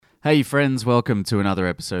Hey friends, welcome to another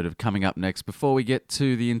episode of Coming Up Next. Before we get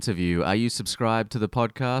to the interview, are you subscribed to the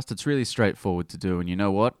podcast? It's really straightforward to do, and you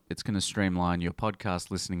know what? It's going to streamline your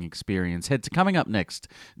podcast listening experience. Head to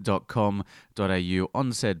comingupnext.com.au.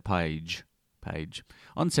 On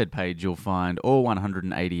said page, you'll find all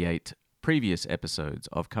 188 previous episodes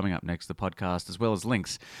of Coming Up Next, the podcast, as well as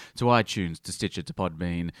links to iTunes, to Stitcher, to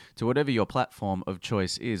Podbean, to whatever your platform of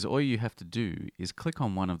choice is. All you have to do is click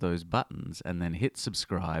on one of those buttons and then hit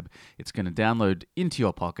subscribe. It's going to download into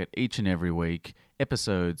your pocket each and every week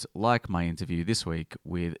episodes like my interview this week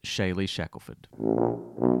with Shaylee Shackelford.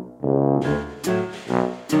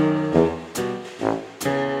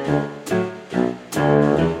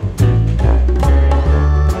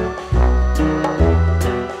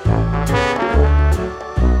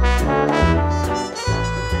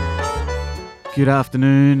 Good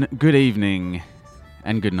afternoon, good evening,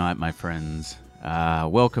 and good night, my friends.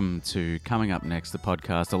 Welcome to Coming Up Next, the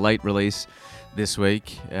podcast, a late release this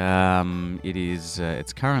week.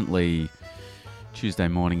 It's currently Tuesday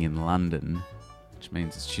morning in London, which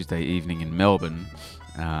means it's Tuesday evening in Melbourne.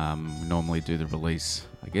 We normally do the release,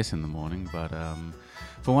 I guess, in the morning, but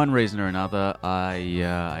for one reason or another,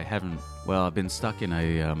 I haven't. Well, I've been stuck in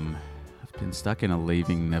a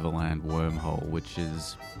Leaving Neverland wormhole, which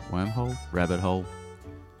is rabbit hole,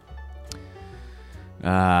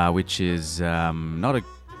 which is not a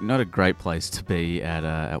great place to be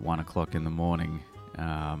at 1 o'clock in the morning.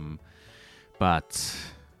 But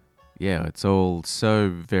yeah, it's all so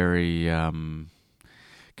very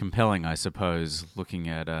compelling, I suppose. Looking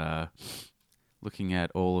at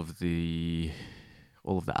all of the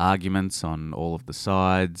arguments on all of the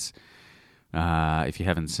sides. If you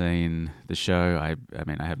haven't seen the show, I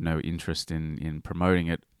have no interest in promoting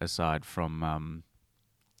it aside from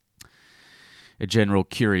a general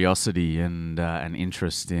curiosity and an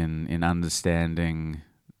interest in understanding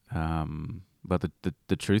but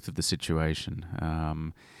the truth of the situation. I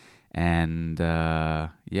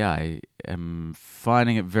am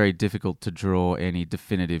finding it very difficult to draw any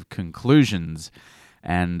definitive conclusions.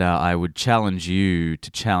 And I would challenge you to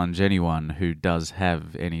challenge anyone who does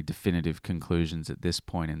have any definitive conclusions at this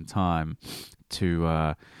point in time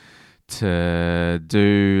to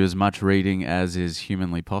do as much reading as is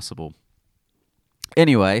humanly possible.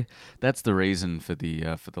 Anyway, that's the reason for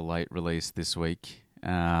the late release this week.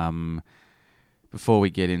 Before we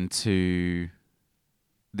get into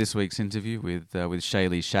this week's interview with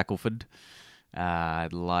Shaylee Shackelford,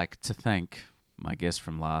 I'd like to thank my guest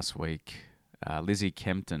from last week, Lizzie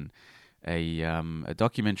Kempton, a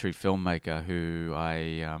documentary filmmaker who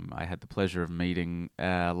I had the pleasure of meeting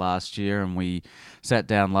last year, and we sat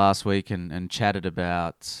down last week and chatted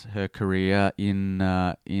about her career in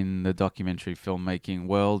the documentary filmmaking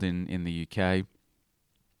world in the UK.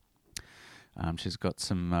 She's got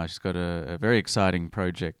a very exciting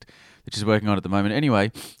project that she's working on at the moment.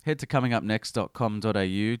 Anyway, head to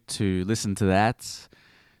comingupnext.com.au to listen to that,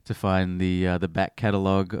 to find the back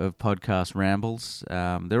catalogue of podcast rambles.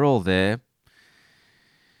 They're all there.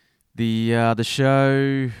 The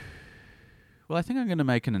show. Well, I think I'm going to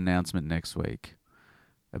make an announcement next week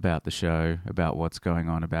about the show, about what's going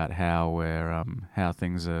on, about how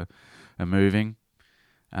things are moving.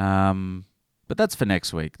 But that's for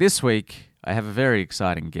next week. This week, I have a very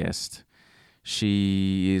exciting guest.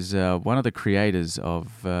 She is one of the creators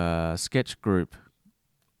of sketch group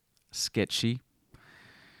Sketchy.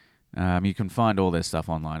 You can find all their stuff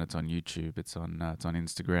online. It's on YouTube. It's on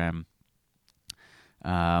Instagram.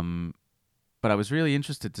 But I was really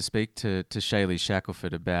interested to speak to Shaylee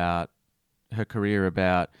Shackelford about her career,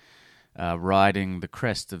 about riding the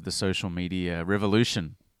crest of the social media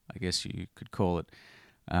revolution, I guess you could call it.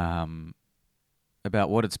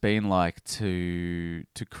 About what it's been like to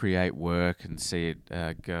create work and see it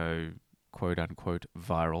go quote unquote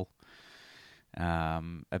viral.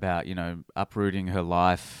 About uprooting her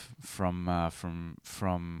life from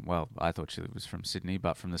well, I thought she was from Sydney,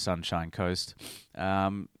 but from the Sunshine Coast.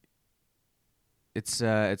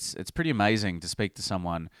 It's pretty amazing to speak to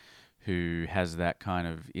someone who has that kind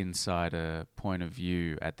of insider point of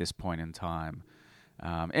view at this point in time.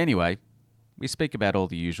 Anyway, we speak about all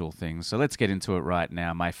the usual things, so let's get into it right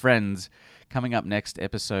now, my friends. Coming up next,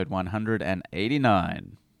 episode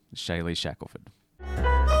 189, Shaylee Shackelford.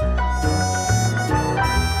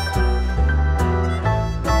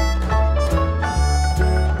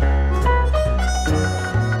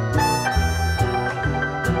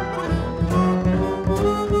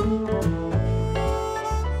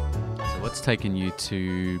 What's taken you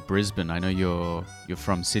to Brisbane? I know you're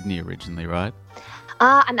from Sydney originally, right?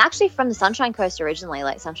 I'm actually from the Sunshine Coast originally.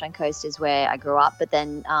 Like Sunshine Coast is where I grew up, but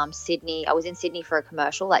then Sydney. I was in Sydney for a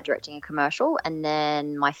commercial, like directing a commercial, and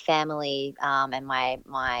then my family and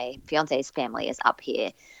my fiance's family is up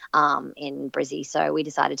here in Brizzy. So we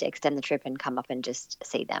decided to extend the trip and come up and just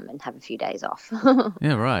see them and have a few days off.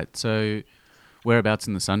 Yeah, right. So whereabouts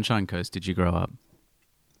in the Sunshine Coast did you grow up?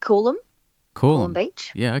 Coolum, Coolum Coolum.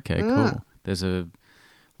 Beach. Yeah, okay, Mm. cool. There's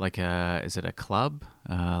is it a club?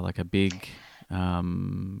 Like a big,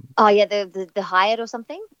 Oh yeah, the Hyatt or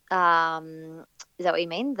something. Is that what you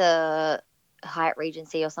mean? The Hyatt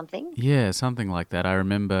Regency or something? yeah, something like that. I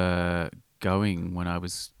remember going when I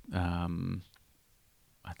was, I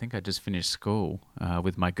think I just finished school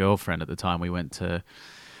with my girlfriend at the time. We went to,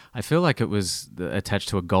 I feel like it was attached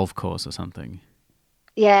to a golf course or something.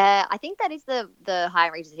 Yeah, I think that is the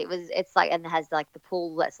Hyatt Regency. It's like, and it has like the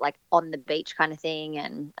pool that's like on the beach kind of thing,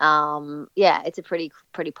 and yeah, it's a pretty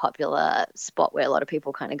popular spot where a lot of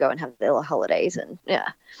people kind of go and have their holidays, and yeah,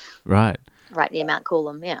 Right. right near Mount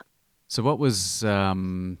Coolum. Yeah. So what was,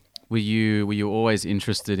 were you always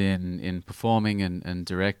interested in performing and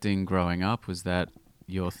directing growing up? Was that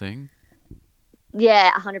your thing?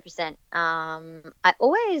 Yeah, 100%.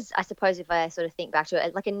 I suppose if I sort of think back to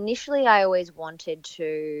it, like initially I always wanted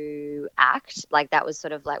to act. Like that was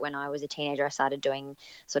sort of like when I was a teenager, I started doing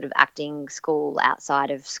sort of acting school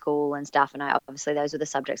outside of school and stuff. And I obviously those were the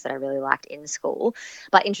subjects that I really liked in school.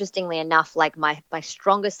 But interestingly enough, like my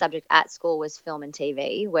strongest subject at school was film and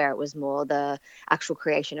TV, where it was more the actual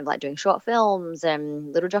creation of like doing short films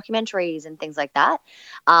and little documentaries and things like that.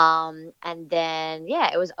 And then,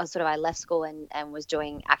 yeah, it was sort of I left school and was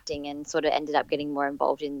doing acting and sort of ended up getting more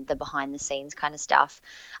involved in the behind the scenes kind of stuff.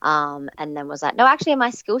 And then was like, no, actually, my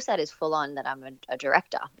skill set is full on that I'm a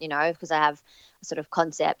director, because I have sort of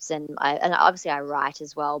concepts and obviously I write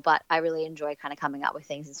as well, but I really enjoy kind of coming up with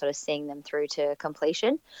things and sort of seeing them through to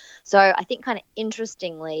completion. So I think kind of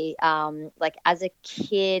interestingly, like as a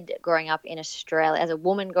kid growing up in Australia, as a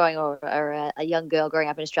woman growing or a young girl growing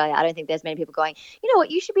up in Australia, I don't think there's many people going, you know what,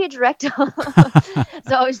 you should be a director.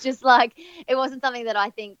 So I was just like, it wasn't something that I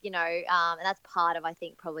think, and that's part of, I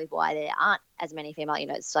think, probably why there aren't as many female,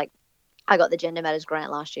 it's like, I got the Gender Matters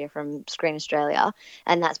grant last year from Screen Australia,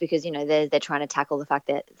 and that's because they're trying to tackle the fact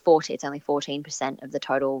that it's only 14% of the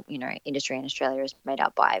total industry in Australia is made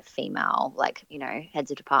up by female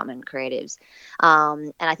heads of department creatives,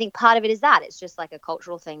 and I think part of it is that it's just like a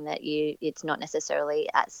cultural thing that it's not necessarily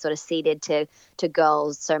sort of seeded to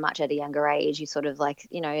girls so much at a younger age. You sort of like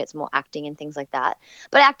it's more acting and things like that,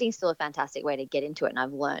 but acting is still a fantastic way to get into it, and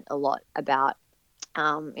I've learned a lot about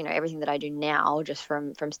everything that I do now just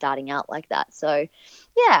from starting out like that. So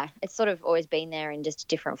yeah, it's sort of always been there in just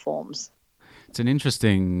different forms. It's an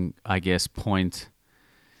interesting, I guess, point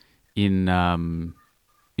in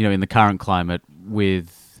in the current climate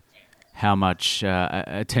with how much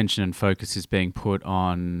attention and focus is being put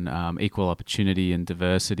on equal opportunity and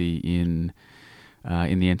diversity in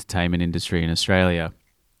the entertainment industry in Australia.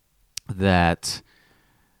 That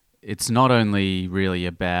it's not only really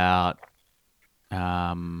about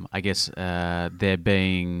there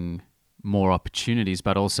being more opportunities,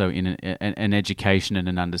 but also in an education and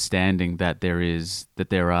an understanding that there is a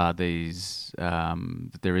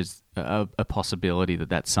possibility that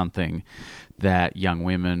that's something that young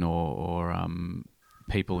women or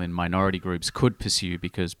people in minority groups could pursue,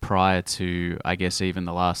 because prior to, I guess, even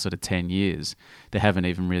the last sort of 10 years, there haven't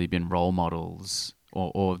even really been role models,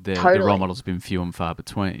 or the role models have been few and far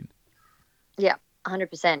between. Yeah.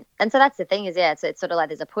 100%. And so that's the thing is, yeah, it's sort of like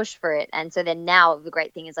there's a push for it. And so then now the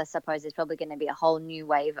great thing is, I suppose there's probably going to be a whole new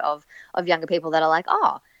wave of younger people that are like,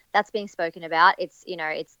 oh, that's being spoken about. It's,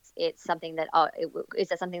 it's something that, is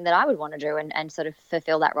that something that I would want to do and sort of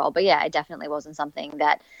fulfill that role? But yeah, it definitely wasn't something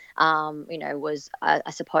that, was,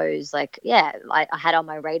 I suppose, like, yeah, I had on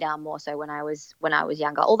my radar more so when I was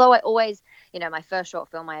younger. Although I always, my first short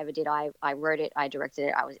film I ever did, I wrote it, I directed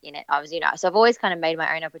it, I was in it, so I've always kind of made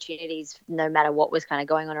my own opportunities no matter what was kind of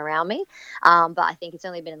going on around me. But I think it's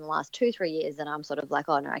only been in the last 2-3 years that I'm sort of like,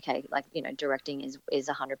 oh no, okay, like, directing is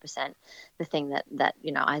 100% the thing that,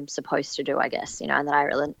 I'm supposed to do, I guess, and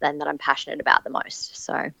that I'm passionate about the most.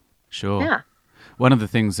 So, sure. Yeah. One of the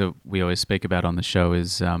things that we always speak about on the show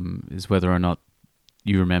is whether or not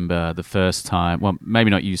you remember the first time, well, maybe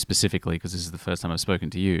not you specifically, because this is the first time I've spoken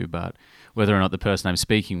to you, but whether or not the person I'm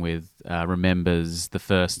speaking with remembers the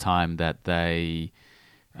first time that they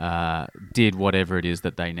did whatever it is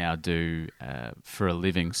that they now do for a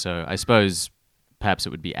living. So I suppose perhaps it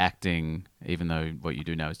would be acting, even though what you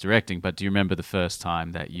do now is directing, but do you remember the first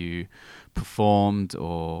time that you performed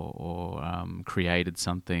or created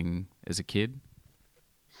something as a kid?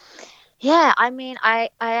 Yeah, I mean,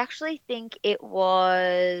 I actually think it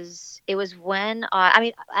was when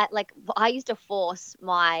I used to force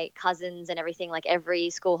my cousins and everything, like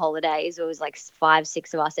every school holidays. It was like five,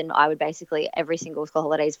 six of us, and I would basically every single school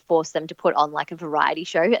holidays force them to put on like a variety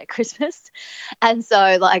show at Christmas. And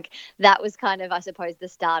so like that was kind of, I suppose, the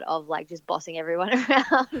start of like just bossing everyone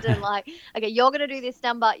around and like, okay, you're gonna do this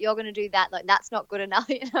number, you're gonna do that, like that's not good enough,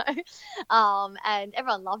 you know. And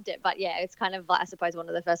everyone loved it. But yeah, it's kind of like, I suppose, one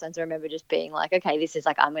of the first ones I remember just being like, okay, this is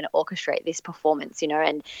like, I'm going to orchestrate this performance, you know,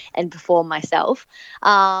 and perform myself.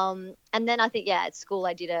 And then I think, yeah, at school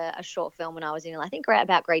I did a short film when I was in, I think,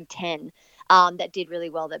 about grade 10. That did really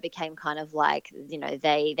well. That became kind of like, you know,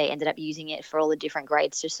 they ended up using it for all the different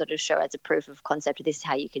grades to sort of show as a proof of concept. This is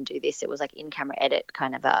how you can do this. It was like in camera edit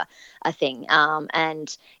kind of a thing.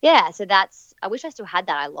 And yeah, so that's, I wish I still had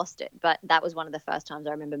that. I lost it, but that was one of the first times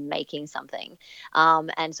I remember making something,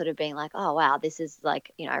 and sort of being like, oh wow, this is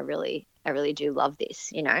like, you know, I really do love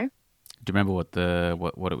this, you know. Do you remember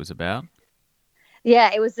what it was about?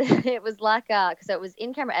 Yeah, it was it was like because it was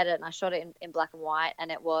in camera edit and I shot it in black and white,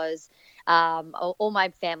 and it was all my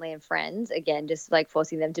family and friends, again just like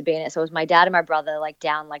forcing them to be in it. So it was my dad and my brother like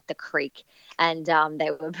down like the creek, and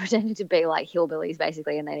they were pretending to be like hillbillies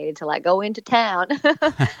basically, and they needed to like go into town.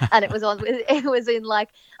 And it was in like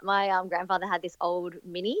my grandfather had this old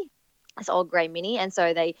grey mini, and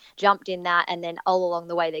so they jumped in that, and then all along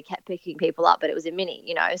the way they kept picking people up, but it was a mini,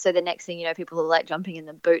 you know. So the next thing you know, people are like jumping in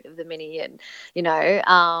the boot of the mini, and you know,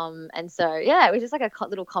 and so yeah, it was just like a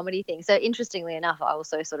little comedy thing. So interestingly enough, I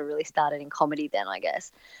also sort of really started in comedy then, I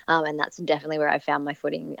guess, and that's definitely where I found my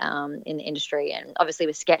footing in the industry, and obviously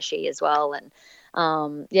with sketchy as well.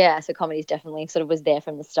 And yeah, so comedy definitely sort of was there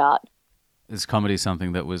from the start. Is comedy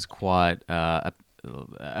something that was quite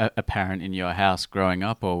apparent in your house growing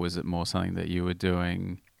up, or was it more something that you were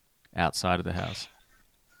doing outside of the house?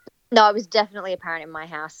 No, it was definitely apparent in my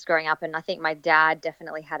house growing up, and I think my dad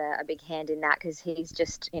definitely had a big hand in that because he's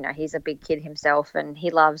just, you know, he's a big kid himself, and he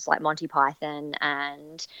loves like Monty Python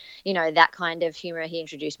and, you know, that kind of humor. He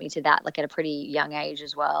introduced me to that like at a pretty young age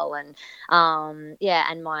as well, and yeah,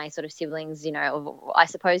 and my sort of siblings, you know, I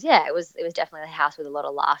suppose, yeah, it was definitely a house with a lot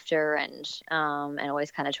of laughter and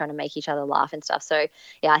always kind of trying to make each other laugh and stuff. So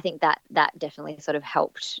yeah, I think that definitely sort of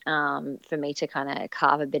helped for me to kind of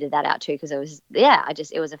carve a bit of that out too, because it was, yeah, I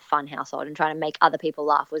just, it was a fun household, and trying to make other people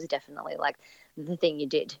laugh was definitely like the thing you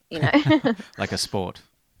did, you know. Like a sport.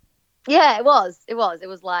 Yeah, it was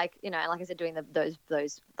like, you know, like I said, doing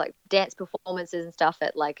those like dance performances and stuff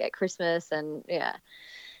at like at Christmas, and yeah.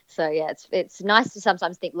 So yeah, it's nice to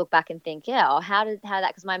sometimes look back and think, yeah, oh, how that,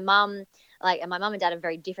 because my mum, like, and my mum and dad are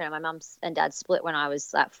very different. My mum and dad split when I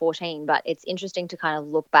was like 14, but it's interesting to kind of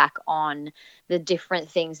look back on the different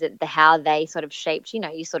things that how they sort of shaped. You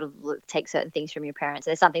know, you sort of take certain things from your parents.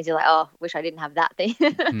 There's some things you're like, oh, wish I didn't have that thing.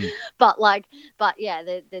 Hmm. But like, but yeah,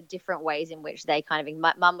 the different ways in which they kind of,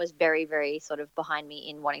 my mum was very, very sort of behind me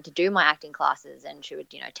in wanting to do my acting classes, and she would,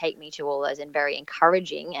 you know, take me to all those, and very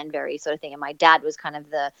encouraging and very sort of thing. And my dad was kind of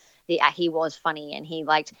he was funny, and he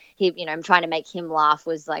liked, he, you know, trying to make him laugh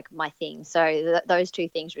was like my thing. So those two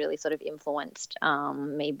things really sort of influenced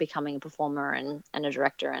me becoming a performer and a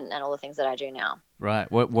director, and all the things that I do now. Right.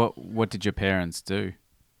 What did your parents do,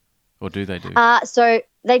 or do they do? So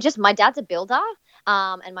they just, my dad's a builder,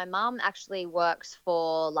 and my mum actually works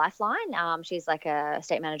for Lifeline. She's like a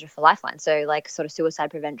state manager for Lifeline, so like sort of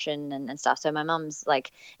suicide prevention and stuff. So my mum's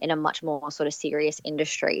like in a much more sort of serious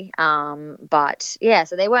industry. But yeah,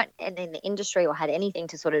 so they weren't in the industry or had anything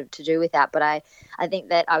to sort of to do with that. But I think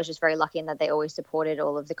that I was just very lucky in that they always supported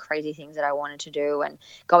all of the crazy things that I wanted to do. And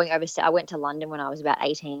going overseas, I went to London when I was about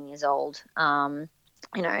 18 years old.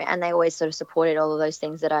 You know, and they always sort of supported all of those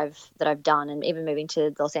things that I've done, and even moving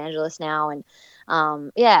to Los Angeles now.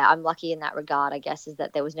 And yeah, I'm lucky in that regard, I guess, is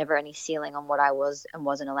that there was never any ceiling on what I was and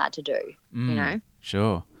wasn't allowed to do, you know.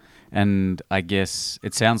 Sure. And I guess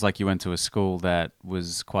it sounds like you went to a school that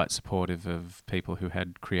was quite supportive of people who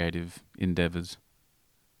had creative endeavors.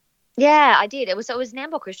 Yeah, I did. It was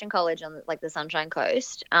Nambour Christian College on like the Sunshine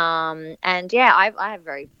Coast. And yeah, I have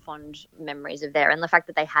very fond memories of there, and the fact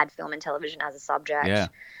that they had film and television as a Yeah. subject,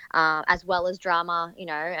 as well as drama, you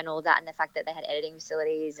know, and all that, and the fact that they had editing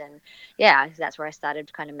facilities. And yeah, that's where I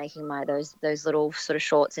started kind of making my those little sort of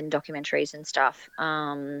shorts and documentaries and stuff.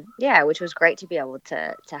 Yeah, which was great to be able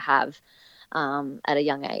to have at a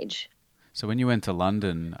young age. So when you went to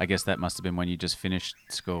London, I guess that must have been when you just finished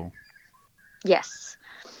school. Yes.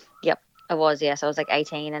 Yep, I was. Yes, I was like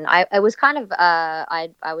 18, and I was kind of I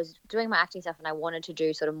was doing my acting stuff, and I wanted to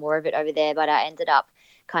do sort of more of it over there, but I ended up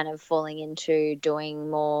kind of falling into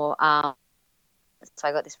doing more So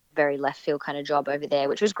I got this very left field kind of job over there,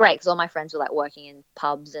 which was great because all my friends were like working in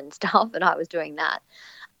pubs and stuff, and I was doing that.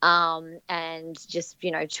 And just,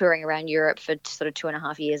 touring around Europe for sort of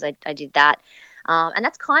 2.5 years, I did that. And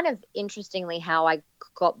that's kind of interestingly how I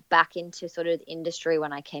got back into sort of the industry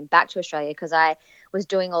when I came back to Australia, because I was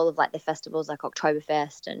doing all of like the festivals like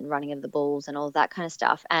Oktoberfest and Running of the Bulls and all of that kind of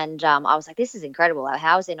stuff. And I was like, this is incredible. Like,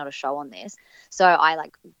 how is there not a show on this? So I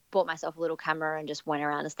like bought myself a little camera and just went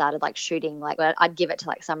around and started like shooting. Like, I'd give it to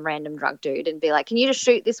like some random drunk dude and be like, can you just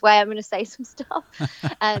shoot this way? I'm going to say some stuff.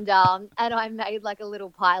 And I made like a little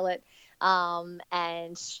pilot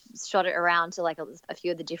and shot it around to like a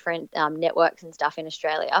few of the different networks and stuff in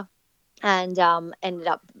Australia, and ended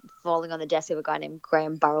up falling on the desk of a guy named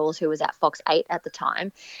Graham Burrells, who was at Fox 8 at the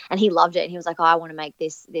time, and he loved it, and he was like, oh, I want to make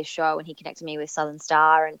this show, and he connected me with Southern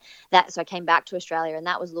Star, and that, so I came back to Australia, and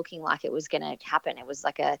that was looking like it was going to happen. It was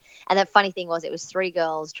like and the funny thing was, it was 3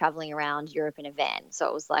 girls traveling around Europe in a van, so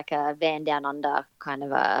it was like a van down under kind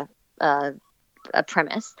of a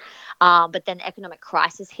premise, but then the economic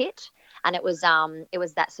crisis hit. And it was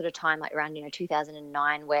that sort of time, like around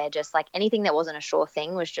 2009, where just like anything that wasn't a sure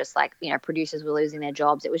thing was just like, producers were losing their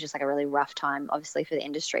jobs. It was just like a really rough time, obviously, for the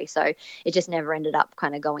industry. So it just never ended up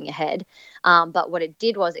kind of going ahead. But what it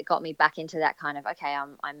did was it got me back into that kind of, okay,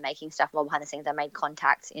 I'm making stuff more behind the scenes. I made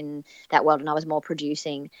contacts in that world, and I was more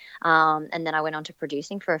producing. And then I went on to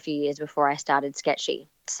producing for a few years before I started Sketchy.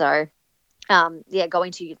 So going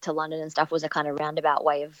to London and stuff was a kind of roundabout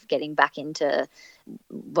way of getting back into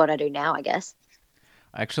what I do now, I guess.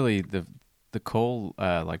 Actually, the call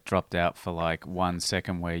like dropped out for like 1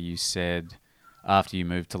 second, where you said after you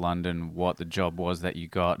moved to London what the job was that you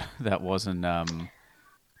got that wasn't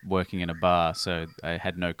working in a bar. So I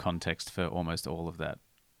had no context for almost all of that.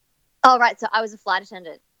 Oh, right. So I was a flight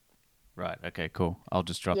attendant. Right. Okay, cool. I'll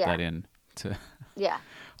just drop that in to... Yeah.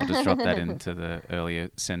 I'll just drop that into the earlier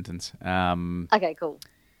sentence. Okay, cool.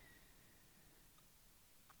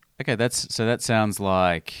 Okay, that sounds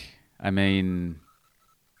like, I mean,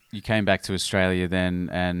 you came back to Australia then,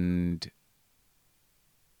 and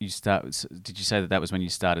did you say that was when you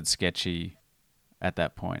started Sketchy at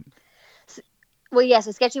that point? Well, yeah,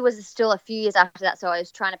 so Sketchy was still a few years after that. So I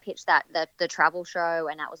was trying to pitch the travel show,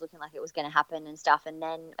 and that was looking like it was going to happen and stuff. And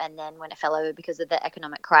then when it fell over because of the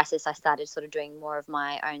economic crisis, I started sort of doing more of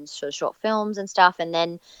my own sort of short films and stuff. And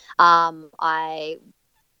then I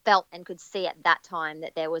felt and could see at that time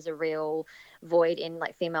that there was a real void in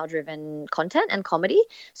like female driven content and comedy.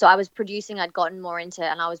 So I was I'd gotten more into,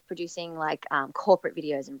 and I was producing like corporate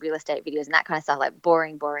videos and real estate videos and that kind of stuff, like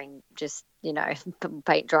boring, just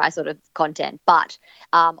paint dry sort of content. But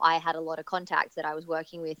I had a lot of contacts that I was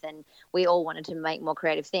working with, and we all wanted to make more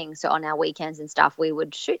creative things. So on our weekends and stuff, we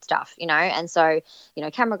would shoot stuff, and so,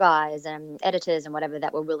 camera guys and editors and whatever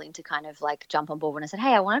that were willing to kind of like jump on board when I said,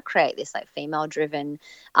 hey, I want to create this like female driven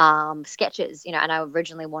sketches, and I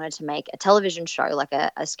originally wanted to make a television show, like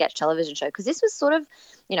a sketch television show, because this was sort of,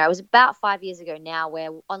 it was about 5 years ago now, where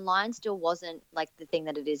online still wasn't like the thing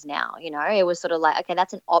that it is now. It was sort of like, okay,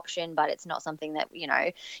 that's an option, but it's not something that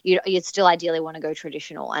you'd still ideally want to go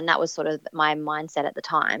traditional, and that was sort of my mindset at the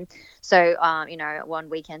time. So on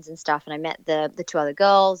weekends and stuff, and I met the 2 other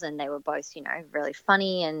girls, and they were both really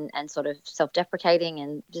funny and sort of self-deprecating,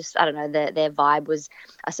 and just, I don't know, their vibe was,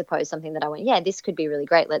 I suppose, something that I went, yeah, this could be really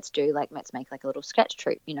great. Let's make like a little sketch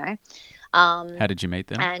troupe. How did you meet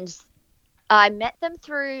them? And I met them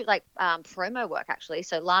through like promo work, actually.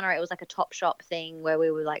 So Lana, it was like a Topshop thing where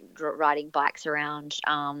we were like riding bikes around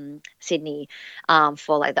Sydney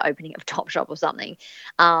for like the opening of Topshop or something.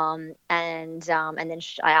 And then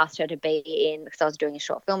I asked her to be in, because I was doing a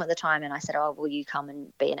short film at the time, and I said, oh, will you come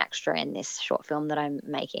and be an extra in this short film that I'm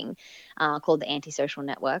making called The Antisocial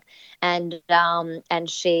Network? And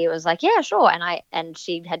she was like, yeah, sure. And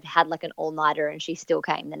she had like an all-nighter, and she still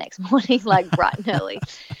came the next morning, like bright and early.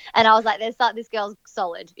 And I was like, this girl's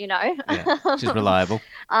solid, Yeah, she's reliable.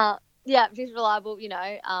 Yeah, she's reliable,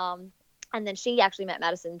 and then she actually met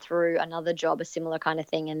Madison through another job, a similar kind of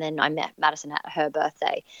thing. And then I met Madison at her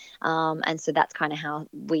birthday. And so that's kind of how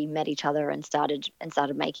we met each other and started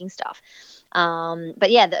making stuff.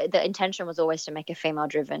 But yeah, the intention was always to make a female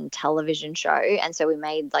driven television show. And so we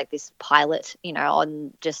made like this pilot,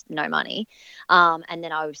 on just no money. And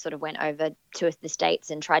then I sort of went over to the States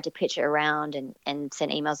and tried to pitch it around and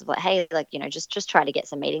send emails of like, hey, like, just try to get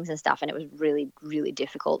some meetings and stuff. And it was really, really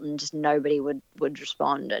difficult, and just nobody would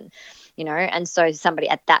respond. And so somebody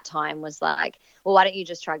at that time was like, well, why don't you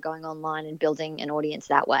just try going online and building an audience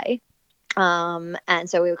that way? And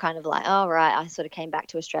so we were kind of like, oh, right. I sort of came back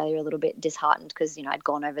to Australia a little bit disheartened because, I'd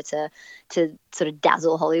gone over to sort of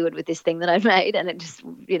dazzle Hollywood with this thing that I'd made, and it just,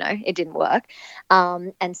 it didn't work.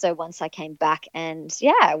 And so once I came back and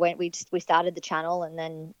we started the channel, and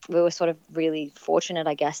then we were sort of really fortunate,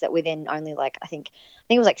 I guess, that within only like, I think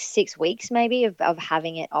it was like 6 weeks maybe of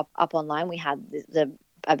having it up online, we had the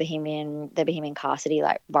Bohemian Cassidy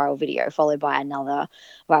like viral video followed by another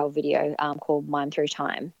viral video called Mime Through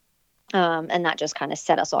Time. And that just kind of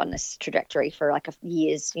set us on this trajectory for like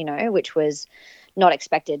years, which was not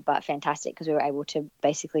expected, but fantastic because we were able to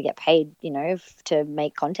basically get paid, to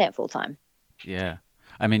make content full time. Yeah.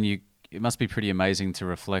 I mean, it must be pretty amazing to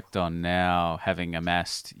reflect on now, having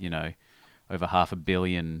amassed, over 500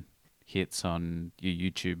 million hits on your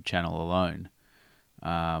YouTube channel alone.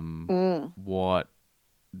 What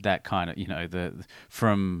that kind of,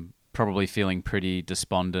 from probably feeling pretty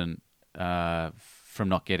despondent, from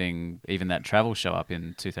not getting even that travel show up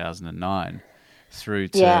in 2009 through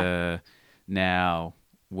to now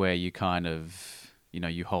where you kind of,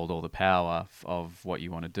 you hold all the power of what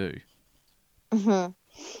you want to do. Mm-hmm.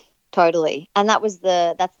 Totally. And that's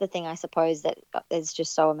the thing, I suppose, that is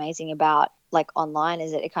just so amazing about like online,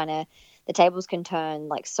 is that it kind of, the tables can turn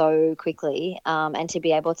like so quickly, and to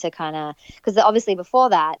be able to kind of, because obviously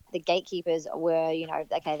before that the gatekeepers were,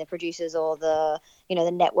 okay, the producers or the,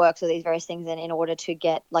 the networks or these various things, and in order to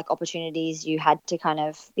get like opportunities you had to kind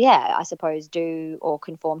of, I suppose, do or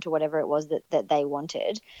conform to whatever it was that they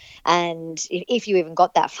wanted. And if you even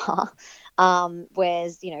got that far,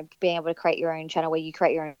 whereas, being able to create your own channel where you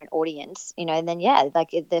create your own audience, and then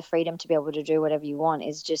the freedom to be able to do whatever you want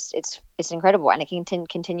is just, it's incredible, and it can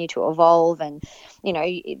continue to evolve, and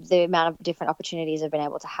the amount of different opportunities I've been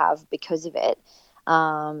able to have because of it,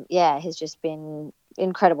 has just been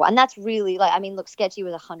incredible. And that's really like, I mean, look, Sketchy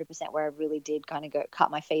was 100% where I really did kind of go cut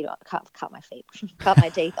my teeth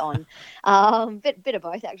on, bit of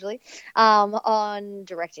both actually, on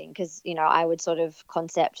directing, because I would sort of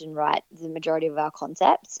concept and write the majority of our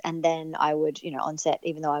concepts, and then I would, on set,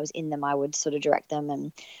 even though I was in them, I would sort of direct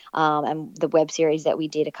them. And the web series that we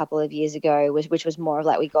did a couple of years ago which was more of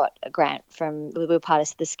like, we got a grant we were part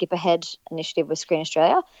of the Skip Ahead initiative with Screen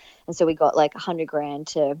Australia, and so we got like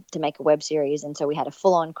 $100,000 to make a web series, and so we had a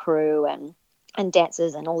full-on crew and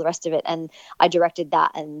dancers and all the rest of it, and I directed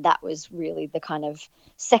that, and that was really the kind of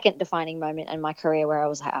second defining moment in my career where I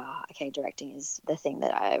was like, okay, directing is the thing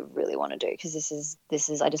that I really want to do, because this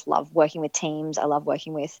is I just love working with teams. I love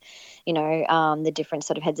working with the different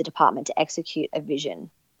sort of heads of department to execute a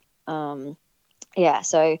vision. So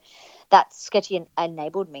that Sketchy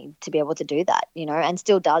enabled me to be able to do that, and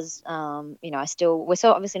still does. We're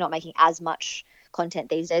so obviously not making as much content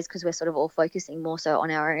these days because we're sort of all focusing more so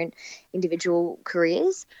on our own individual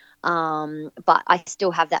careers. But I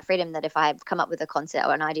still have that freedom that if I come up with a concept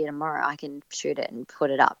or an idea tomorrow, I can shoot it and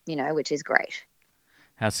put it up, which is great.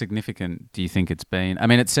 How significant do you think it's been? I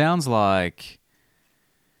mean, it sounds like,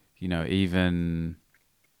 even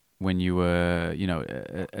when you were,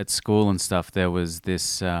 at school and stuff, there was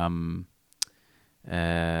this, like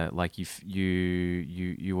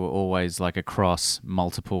you were always like across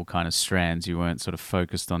multiple kind of strands. You weren't sort of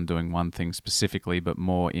focused on doing one thing specifically, but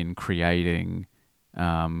more in creating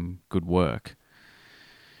good work,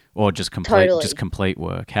 or just complete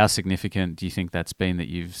work. How significant do you think that's been, that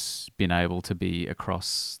you've been able to be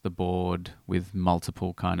across the board with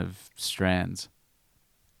multiple kind of strands?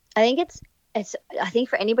 I think I think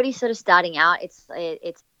for anybody sort of starting out, it's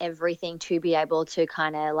everything to be able to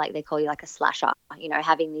kind of, like they call you like a slasher,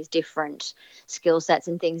 having these different skill sets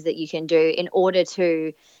and things that you can do in order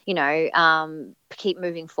to, keep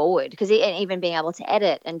moving forward. Because even being able to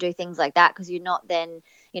edit and do things like that, because you're not then,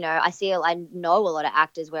 I know a lot of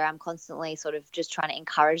actors where I'm constantly sort of just trying to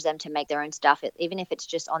encourage them to make their own stuff, even if it's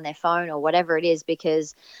just on their phone or whatever it is,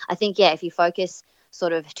 because I think, if you focus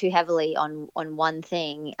sort of too heavily on one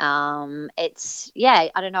thing, it's I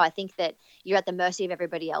don't know, I think that you're at the mercy of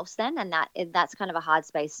everybody else then, and that's kind of a hard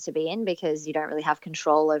space to be in, because you don't really have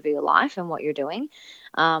control over your life and what you're doing.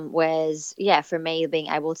 Whereas for me, being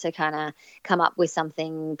able to kind of come up with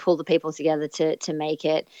something, pull the people together to make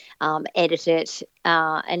it, edit it,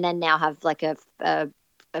 and then now have like a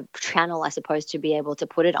channel, I suppose, to be able to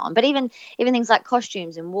put it on. But even things like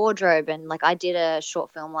costumes and wardrobe, and like I did a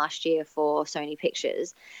short film last year for Sony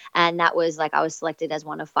Pictures, and that was like, I was selected as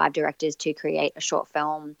one of 5 directors to create a short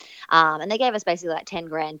film, and they gave us basically like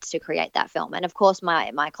 $10,000 to create that film. And of course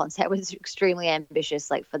my concept was extremely ambitious,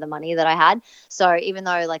 like for the money that I had. So even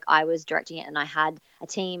though like I was directing it and I had a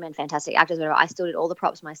team and fantastic actors, whatever, I still did all the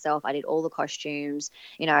props myself. I did all the costumes,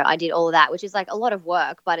 I did all of that, which is like a lot of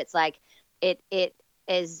work, but it's like it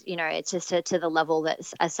is, you know, it's just to the level that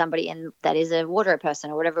as somebody in that is a wardrobe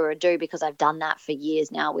person or whatever I do, because I've done that for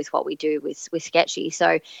years now with what we do with Sketchy.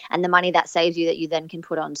 So, and the money that saves you that you then can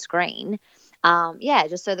put on screen. Yeah,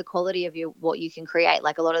 just so the quality of what you can create.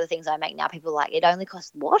 Like a lot of the things I make now, people are like, it only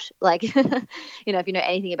costs what? Like, you know, if you know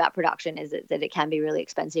anything about production, is that it can be really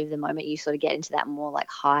expensive the moment you sort of get into that more like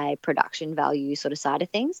high production value sort of side of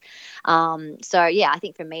things. So yeah, I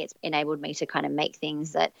think for me, it's enabled me to kind of make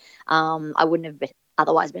things that I wouldn't have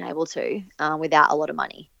otherwise been able to without a lot of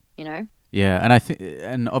money, you know? Yeah, and I think,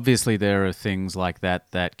 and obviously there are things like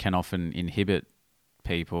that that can often inhibit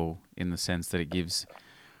people in the sense that it gives, I'm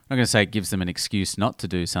not going to say it gives them an excuse not to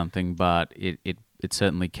do something, but it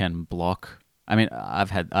certainly can block. I mean,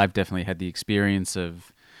 I've definitely had the experience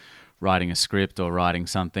of writing a script or writing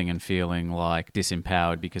something and feeling like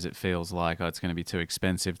disempowered because it feels like, oh, it's going to be too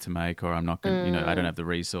expensive to make, or I'm not going, you know, I don't have the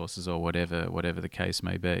resources, or whatever the case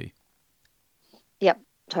may be. Yep,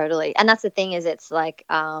 totally. And that's the thing, is it's like,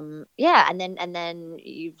 yeah, and then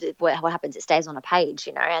what happens? It stays on a page,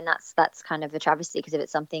 you know, and that's kind of a travesty, because if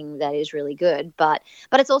it's something that is really good, but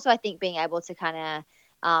it's also, I think, being able to kind of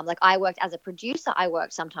like, I worked as a producer. I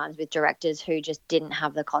worked sometimes with directors who just didn't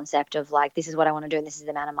have the concept of like, this is what I want to do and this is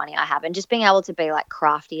the amount of money I have, and just being able to be like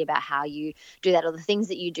crafty about how you do that, or the things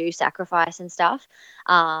that you do sacrifice and stuff,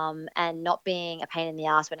 and not being a pain in the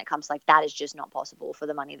ass when it comes to like, that is just not possible for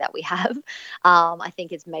the money that we have. I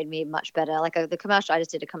think it's made me much better. Like the commercial, I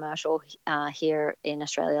just did a commercial here in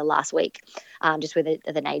Australia last week, just with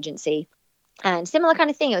an agency. And similar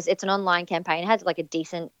kind of thing. It's an online campaign. It had like a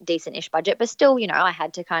decent-ish budget, but still, you know, I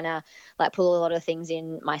had to kind of like pull a lot of things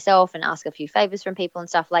in myself and ask a few favors from people and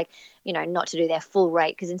stuff, like, you know, not to do their full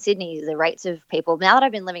rate, because in Sydney the rates of people, now that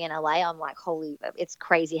I've been living in LA, I'm like, holy, it's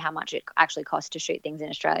crazy how much it actually costs to shoot things in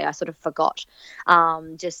Australia. I sort of forgot.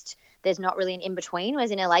 Just there's not really an in-between, whereas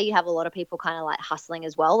in LA you have a lot of people kind of like hustling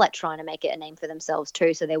as well, like trying to make it a name for themselves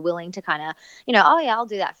too, so they're willing to kind of, you know, oh yeah, I'll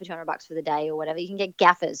do that for $200 for the day or whatever. You can get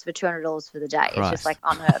gaffers for $200 for the day. Christ. It's just like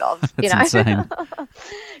unheard of. That's you know, insane.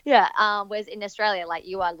 Yeah. Whereas in Australia, like,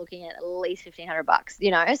 you are looking at least $1,500, you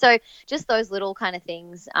know, so just those little kind of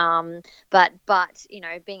things. But you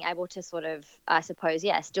know, being able to sort of, I suppose,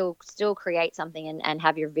 yeah, still create something and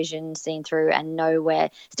have your vision seen through, and know where,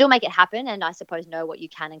 still make it happen, and I suppose know what you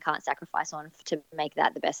can and can't sacrifice on to make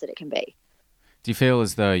that the best that it can be. Do you feel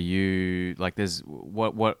as though you, like, there's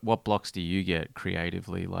what blocks do you get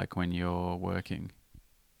creatively, like when you're working?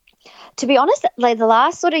 To be honest, like the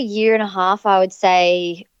last sort of year and a half, I would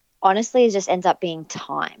say, honestly, it just ends up being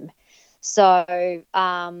time. So,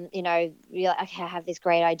 you know, you're like, okay, I have this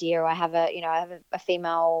great idea, or I have a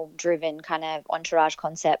female-driven kind of entourage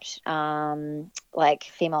concept, like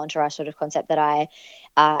female entourage sort of concept that I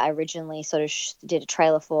originally sort of did a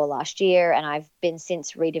trailer for last year, and I've been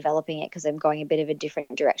since redeveloping it because I'm going a bit of a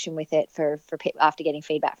different direction with it for after getting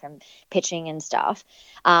feedback from pitching and stuff.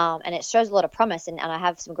 And it shows a lot of promise, and I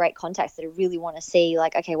have some great contacts that I really want to see,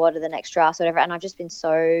 like, okay, what are the next drafts, whatever. And I've just been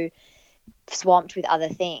so swamped with other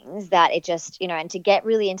things that it just, you know, and to get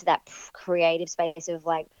really into that creative space of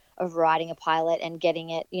like, of writing a pilot and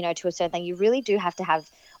getting it, you know, to a certain thing, you really do have to have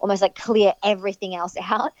almost like clear everything else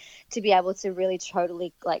out to be able to really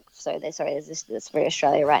totally like, there's this for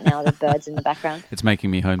Australia right now, the birds in the background. It's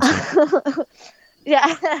making me homesick.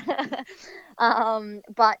 Yeah.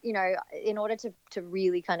 But, you know, in order to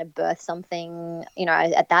really kind of birth something, you know,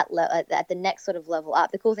 at that level, at the next sort of level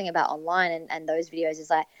up, the cool thing about online and those videos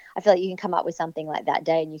is like, I feel like you can come up with something like that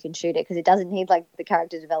day and you can shoot it, because it doesn't need like the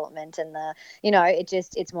character development and the, you know,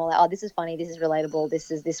 it's more like, oh, this is funny, this is relatable,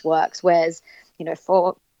 this works. Whereas, you know,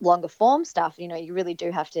 for longer form stuff, you know, you really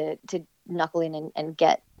do have to knuckle in and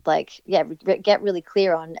get like, yeah, get really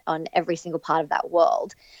clear on every single part of that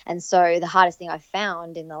world. And so the hardest thing I've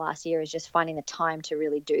found in the last year is just finding the time to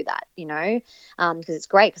really do that, you know, because it's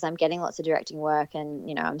great because I'm getting lots of directing work, and,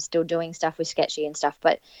 you know, I'm still doing stuff with Sketchy and stuff.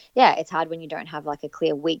 But yeah, it's hard when you don't have like a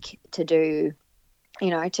clear week to do, you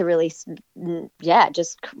know, to really, yeah,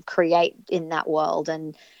 just create in that world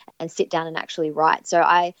and sit down and actually write. So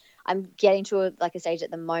I'm getting to a stage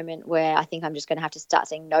at the moment where I think I'm just going to have to start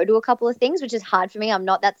saying no to a couple of things, which is hard for me.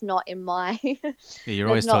 That's not in my, Yeah, you're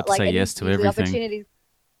always taught to say yes to everything.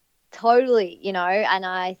 Totally, you know, and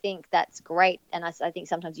I think that's great. And I think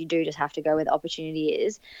sometimes you do just have to go where the opportunity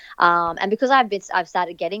is. And because I've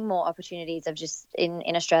started getting more opportunities. I've just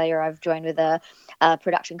in Australia, I've joined with a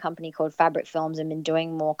production company called Fabric Films and been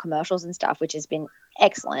doing more commercials and stuff, which has been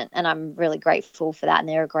excellent, and I'm really grateful for that. And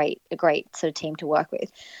they're a great sort of team to work with.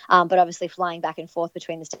 But obviously, flying back and forth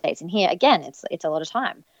between the States and here, again, it's a lot of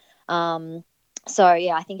time. So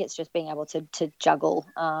yeah, I think it's just being able to juggle,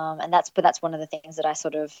 and that's one of the things that I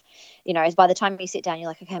sort of, is by the time you sit down, you're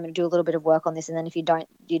like, okay, I'm going to do a little bit of work on this, and then if you don't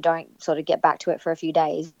sort of get back to it for a few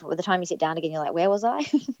days. By the time you sit down again, you're like, where was I?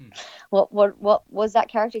 What was that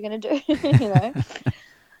character going to do?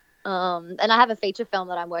 And I have a feature film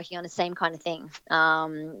that I'm working on, the same kind of thing,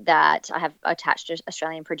 that I have attached to an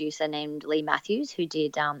Australian producer named Lee Matthews, who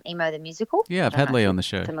did Emo the Musical. Yeah, I've had Lee on the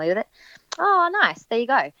show. Familiar with it? Oh, nice. There you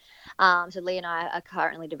go. So Lee and I are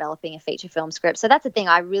currently developing a feature film script. So that's the thing.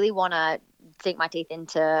 I really want to sink my teeth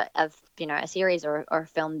into a series or a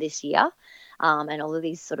film this year. And all of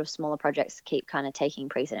these sort of smaller projects keep kind of taking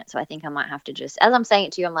precedence. So I think I might have to just, as I'm saying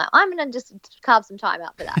it to you, I'm like, I'm going to just carve some time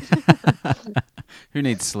out for that. Who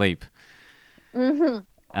needs sleep?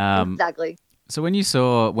 Exactly. So when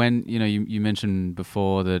you mentioned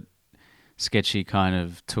before that Sketchy kind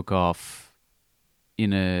of took off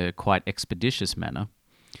in a quite expeditious manner,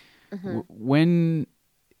 when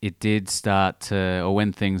it did start to, or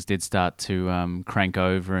when things did start to crank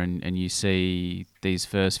over and you see these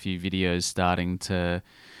first few videos starting to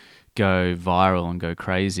go viral and go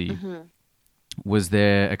crazy, was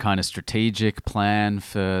there a kind of strategic plan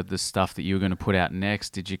for the stuff that you were going to put out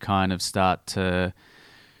next? Did you kind of start to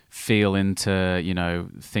feel into,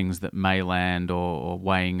 things that may land or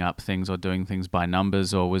weighing up things or doing things by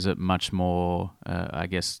numbers, or was it much more, I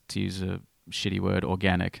guess, to use a shitty word,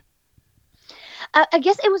 organic? I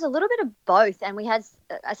guess it was a little bit of both, and we had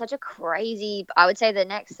such a crazy, I would say the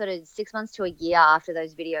next sort of 6 months to a year after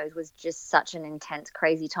those videos was just such an intense,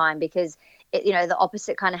 crazy time, because the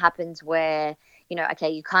opposite kind of happens where, okay,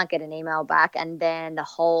 you can't get an email back, and then the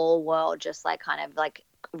whole world just like kind of like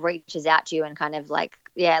reaches out to you and kind of like,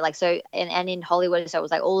 yeah, like, so, and in Hollywood, so it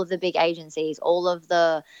was like all of the big agencies, all of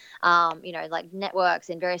the like networks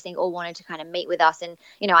and various things all wanted to kind of meet with us. And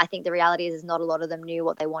I think the reality is not a lot of them knew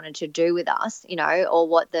what they wanted to do with us, or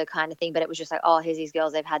what the kind of thing, but it was just like, oh, here's these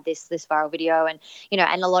girls, they've had this viral video, and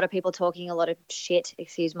and a lot of people talking a lot of shit,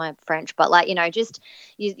 excuse my French, but like, just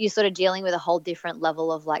you're sort of dealing with a whole different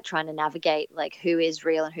level of like trying to navigate like who is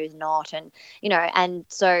real and who's not. And and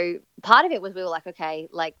so part of it was we were like, okay,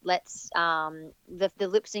 like let's the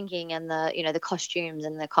lip syncing and the the costumes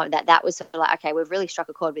and that was sort of like, okay, we've really struck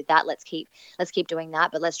a chord with that. Let's keep doing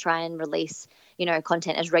that, but let's try and release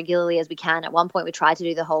content as regularly as we can. At one point, we tried to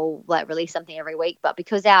do the whole like release something every week, but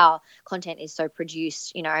because our content is so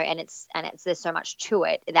produced, and it's there's so much to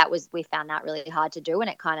it, we found that really hard to do, and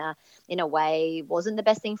it kind of in a way wasn't the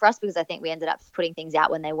best thing for us, because I think we ended up putting things out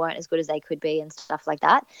when they weren't as good as they could be and stuff like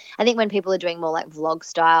that. I think when people are doing more like vlog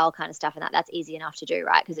style kind of stuff and that's easy enough to do,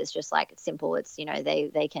 right? Because it's just like it's simple. It's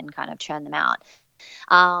they can kind of churn them out.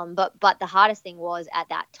 But the hardest thing was at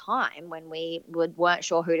that time when we weren't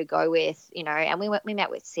sure who to go with, and we met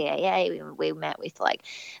with CAA, we met with like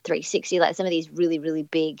 360, like some of these really, really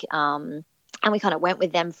big, and we kind of went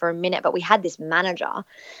with them for a minute, but we had this manager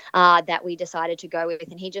that we decided to go with,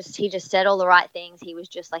 and he just said all the right things. He was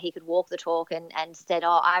just like, he could walk the talk and said,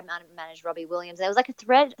 oh, I managed Robbie Williams. There was like a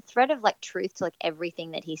thread of like truth to like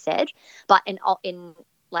everything that he said, but in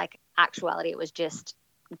like actuality, it was just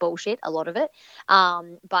bullshit, a lot of it.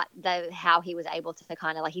 But how he was able to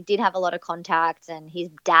kind of like, he did have a lot of contacts, and his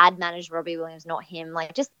dad managed Robbie Williams, not him,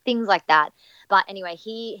 like just things like that. But anyway,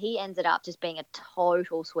 he ended up just being a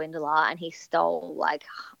total swindler, and he stole like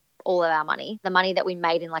all of our money, the money that we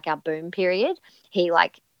made in like our boom period. He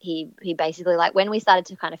basically, like, when we started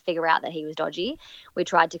to kind of figure out that he was dodgy, we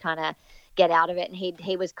tried to kind of get out of it, and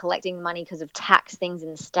he was collecting money because of tax things in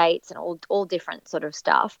the States and all different sort of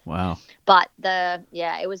stuff. Wow. But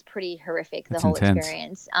it was pretty horrific, the whole intense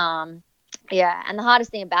experience. Yeah, and the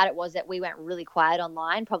hardest thing about it was that we went really quiet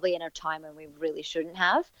online, probably in a time when we really shouldn't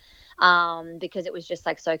have, because it was just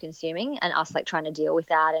like so consuming, and us like trying to deal with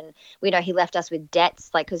that. And he left us with debts,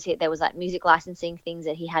 like, because there was like music licensing things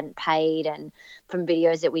that he hadn't paid, and from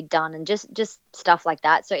videos that we'd done, and just stuff like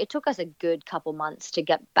that. So it took us a good couple months to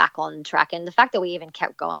get back on track, and the fact that we even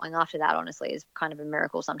kept going after that, honestly, is kind of a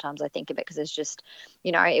miracle sometimes I think of it, because it's just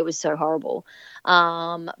it was so horrible.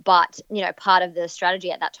 But part of the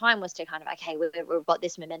strategy at that time was to kind of, okay, we've got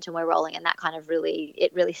this momentum, we're rolling, and that kind of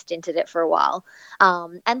really stinted it for a while.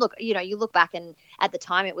 And look, you look back, and at the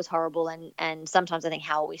time it was horrible, and sometimes I think,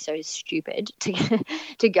 how are we so stupid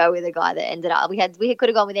to go with a guy that ended up, we could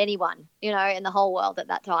have gone with anyone in the whole world at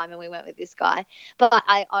that time, and we went with this guy. But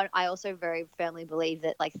I also very firmly believe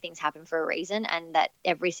that like things happen for a reason, and that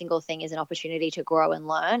every single thing is an opportunity to grow and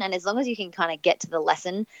learn, and as long as you can kind of get to the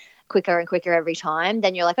lesson quicker and quicker every time,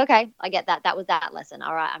 then you're like, okay, I get that. That was that lesson.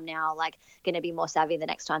 All right, I'm now like going to be more savvy the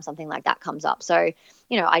next time something like that comes up. So,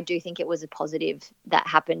 I do think it was a positive that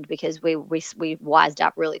happened because we wised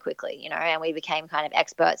up really quickly, and we became kind of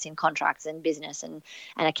experts in contracts and business and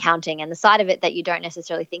accounting and the side of it that you don't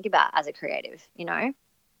necessarily think about as a creative.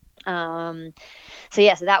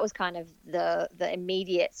 So that was kind of the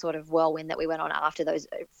immediate sort of whirlwind that we went on after those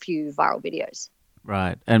few viral videos.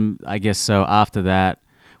 Right. And I guess so after that,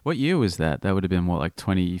 what year was that? That would have been what, like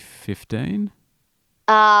 2015?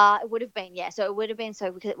 It would have been, yeah. So it would have been,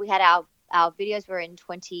 so we had our videos were in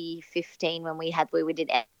 2015 when we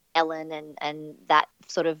did Ellen and that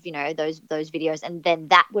sort of, those videos. And then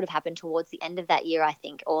that would have happened towards the end of that year, I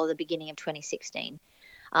think, or the beginning of 2016.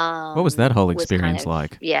 What was that whole experience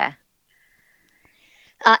like? Yeah.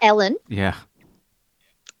 Ellen. Yeah.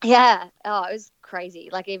 Yeah. Oh, it was crazy.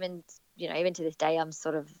 Like even to this day, I'm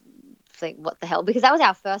sort of think, what the hell? Because that was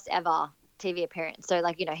our first ever TV appearance. So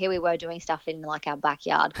like, here we were doing stuff in like our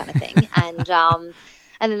backyard kind of thing.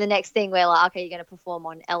 And then the next thing we're like, okay, you're going to perform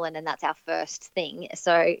on Ellen, and that's our first thing.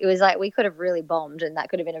 So it was like we could have really bombed, and that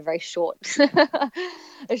could have been a very short,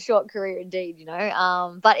 a short career indeed,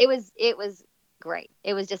 But it was great.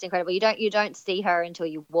 It was just incredible. You don't see her until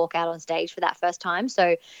you walk out on stage for that first time.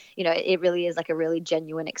 So it really is like a really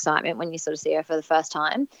genuine excitement when you sort of see her for the first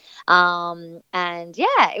time. And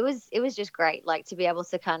yeah, it was just great, like to be able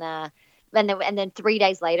to kind of. And then 3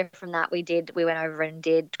 days later from that, we went over and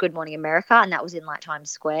did Good Morning America, and that was in like Times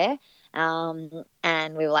Square.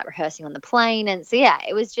 And we were like rehearsing on the plane, and so yeah,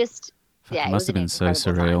 it was just it must have been so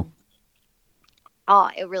surreal. Time. Oh,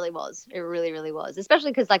 it really was. It really, really was.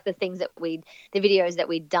 Especially because like the videos that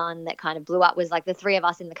we'd done that kind of blew up was like the three of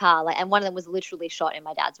us in the car, like, and one of them was literally shot in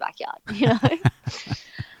my dad's backyard.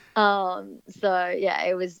 So yeah,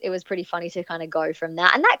 it was pretty funny to kind of go from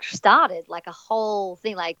that, and that started like a whole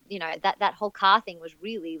thing, like that whole car thing was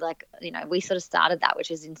really like we sort of started that,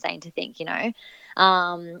 which is insane to think,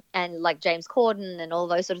 and like James Corden and all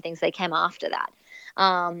those sort of things, they came after that.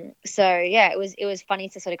 So yeah, it was funny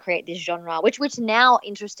to sort of create this genre, which now,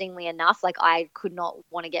 interestingly enough, like I could not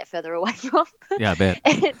want to get further away from. Yeah, I bet.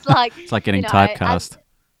 It's like getting typecast.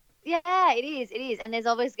 Yeah, it is. And there's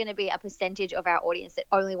always going to be a percentage of our audience that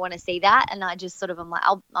only want to see that. And I just sort of am like,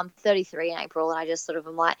 I'm 33 in April, and I just sort of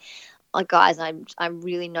am like, guys, I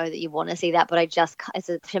really know that you want to see that, but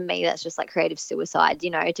to me, that's just like creative suicide,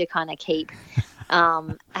 to kind of keep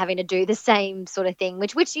having to do the same sort of thing,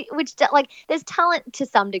 which like there's talent to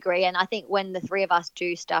some degree. And I think when the three of us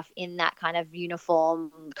do stuff in that kind of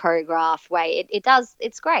uniform choreographed way,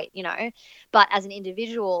 it's great, but as an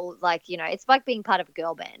individual, like, it's like being part of a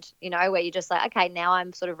girl band, where you're just like, okay, now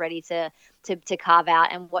I'm sort of ready to carve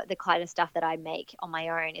out, and what the kind of stuff that I make on my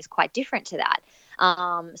own is quite different to that.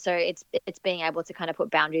 So it's being able to kind of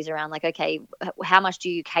put boundaries around, like, okay, how much do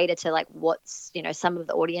you cater to like what's some of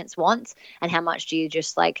the audience wants, and how much do you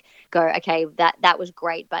just like go, okay, that was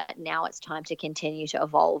great, but now it's time to continue to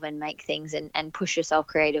evolve and make things and push yourself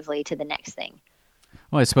creatively to the next thing.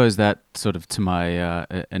 Well, I suppose that sort of to my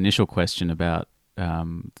initial question about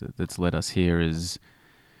that's led us here is,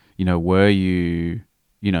 were you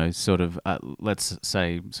sort of let's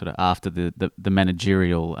say sort of after the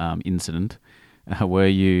managerial incident, were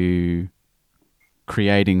you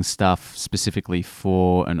creating stuff specifically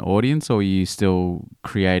for an audience, or were you still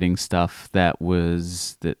creating stuff that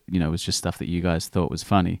was just stuff that you guys thought was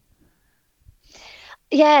funny?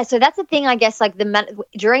 Yeah, so that's the thing, I guess, like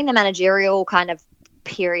during the managerial kind of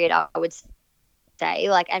period, I would say,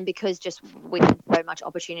 like, and because just we had so much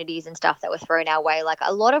opportunities and stuff that were thrown our way, like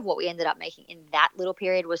a lot of what we ended up making in that little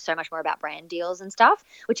period was so much more about brand deals and stuff,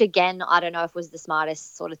 which again, I don't know if was the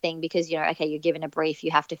smartest sort of thing, because okay, you're given a brief,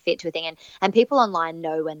 you have to fit to a thing, and people online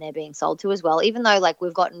know when they're being sold to as well, even though like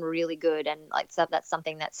we've gotten really good, and like stuff, that's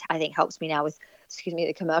something that's I think helps me now with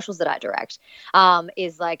the commercials that I direct,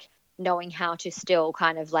 is like knowing how to still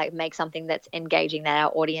kind of like make something that's engaging, that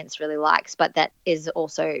our audience really likes, but that is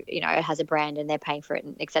also, has a brand and they're paying for it,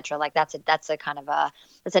 and etc. Like that's a kind of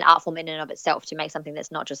that's an art form in and of itself, to make something that's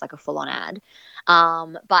not just like a full on ad.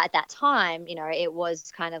 But at that time, it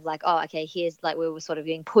was kind of like, oh, okay, here's like, we were sort of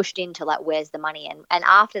being pushed into like, where's the money? And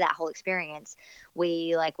after that whole experience,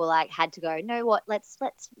 we like were like had to go, no, what, let's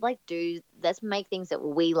make things that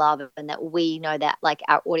we love and that we know that like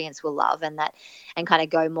our audience will love, and kind of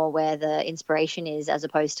go more where the inspiration is, as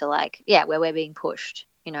opposed to like, yeah, where we're being pushed,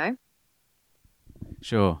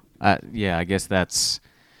 Sure. Yeah, I guess that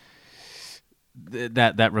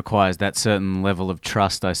requires that certain level of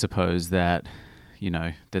trust, I suppose, that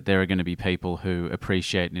that there are going to be people who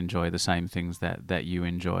appreciate and enjoy the same things that you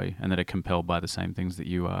enjoy, and that are compelled by the same things that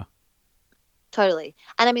you are. Totally.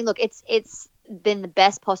 And I mean, look, it's been the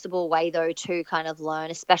best possible way though to kind of learn,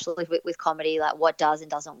 especially with comedy, like what does and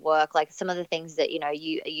doesn't work. Like some of the things that, you know,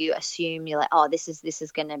 you assume you're like, oh, this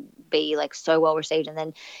is going to be like so well received, and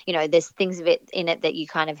then, you know, there's things of it in it that you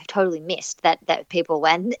kind of totally missed that people,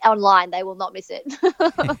 and online they will not miss it.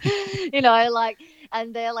 You know, like,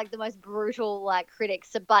 and they're like the most brutal like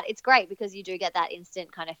critics. So, but it's great because you do get that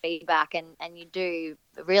instant kind of feedback, and you do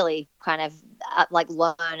really kind of like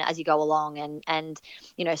learn as you go along, and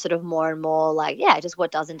you know, sort of more and more like, yeah, just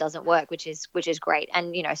what does and doesn't work, which is great.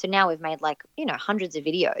 And you know, so now we've made like, you know, hundreds of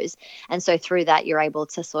videos, and so through that you're able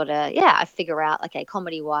to sort of, yeah, figure out, okay,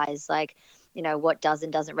 comedy wise, like, you know, what does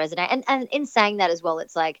and doesn't resonate. And in saying that as well,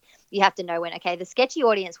 it's like you have to know when, okay, the sketchy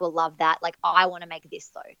audience will love that. Like, I want to make this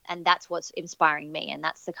though. And that's what's inspiring me. And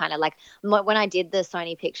that's the kind of like, when I did the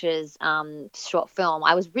Sony Pictures short film,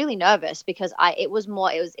 I was really nervous because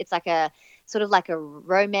it's like a sort of like a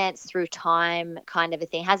romance through time kind of a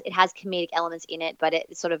thing. It has comedic elements in it, but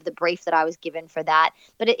it's sort of the brief that I was given for that.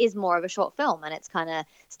 But it is more of a short film, and it's kind of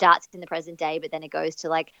starts in the present day, but then it goes to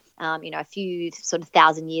like, you know, a few sort of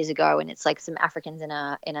 1,000 years ago, and it's like some Africans in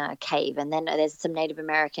a cave, and then there's some Native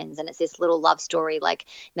Americans, and it's this little love story. Like,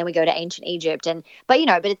 then we go to ancient Egypt, but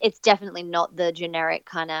it's definitely not the generic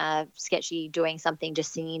kind of sketchy doing something,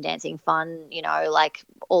 just singing, dancing, fun, you know, like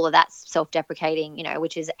all of that self-deprecating, you know,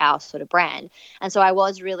 which is our sort of brand. And so I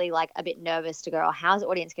was really like a bit nervous to go, oh, how's the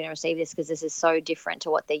audience going to receive this? Because this is so different to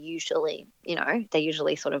what they usually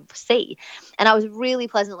sort of see. And I was really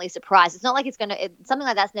pleasantly surprised. It's not like something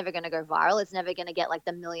like that's never going to go viral. It's never going to get like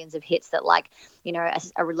the millions of hits that, like, you know,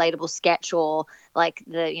 a relatable sketch or like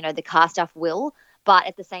the car stuff will. But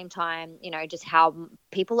at the same time, you know, just how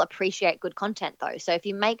people appreciate good content though. So if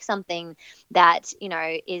you make something that, you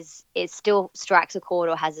know, is still strikes a chord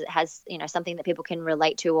or has, you know, something that people can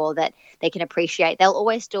relate to or that they can appreciate, they'll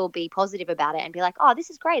always still be positive about it and be like, oh,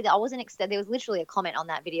 this is great. There was literally a comment on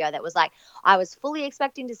that video that was like, I was fully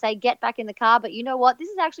expecting to say, get back in the car, but you know what? This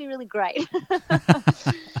is actually really great.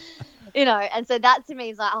 You know, and so that to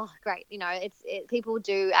me is like, oh, great. You know, people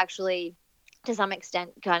do actually, to some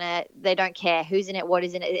extent, kind of, they don't care who's in it, what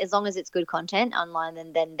is in it, as long as it's good content online,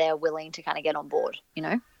 then they're willing to kind of get on board, you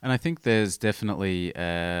know. And I think there's definitely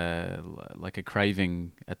like a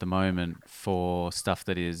craving at the moment for stuff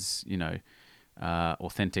that is, you know,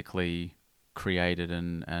 authentically created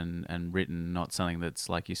and written, not something that's,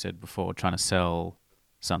 like you said before, trying to sell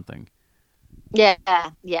something. Yeah,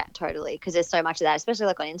 totally. Because there's so much of that, especially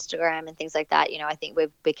like on Instagram and things like that. You know, I think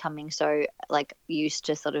we're becoming so like used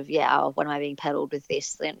to sort of, oh, what am I being peddled with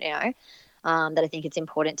this? You know, that I think it's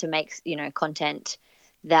important to make, you know, content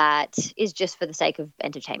that is just for the sake of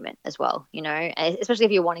entertainment as well. You know, especially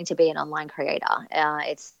if you're wanting to be an online creator,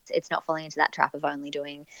 it's not falling into that trap of only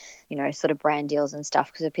doing, you know, sort of brand deals and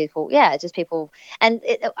stuff. Because of people, just people. And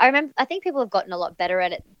I think people have gotten a lot better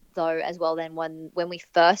at it though as well. Then when we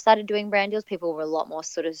first started doing brand deals, people were a lot more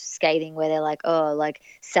sort of scathing, where they're like, oh, like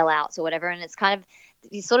sellouts or whatever. And it's kind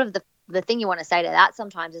of sort of the thing you want to say to that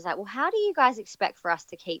sometimes is like, well, how do you guys expect for us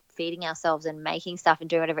to keep feeding ourselves and making stuff and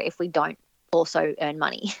doing whatever if we don't also earn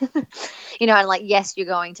money? You know, and like, yes, you're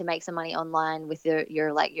going to make some money online with your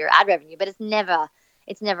ad revenue, but it's never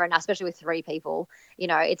enough, especially with 3 people. You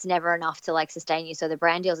know, it's never enough to like sustain you. So the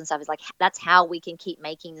brand deals and stuff is like, that's how we can keep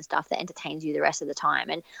making the stuff that entertains you the rest of the time.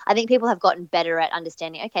 And I think people have gotten better at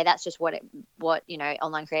understanding, okay, that's just what you know,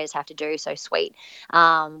 online creators have to do. So sweet.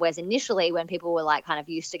 Whereas initially when people were like kind of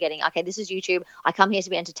used to getting, okay, this is YouTube, I come here to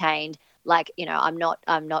be entertained, like, you know, I'm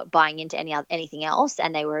not buying into anything else.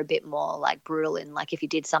 And they were a bit more like brutal in like, if you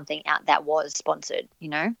did something out that was sponsored, you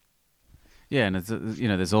know? Yeah, and it's, you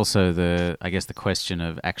know, there's also the question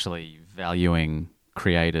of actually valuing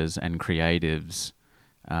creators and creatives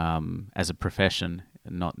as a profession,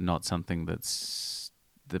 not something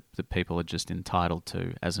that people are just entitled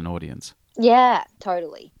to as an audience. Yeah,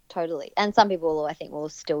 totally. And some people, I think, will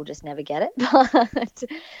still just never get it.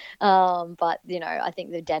 But you know, I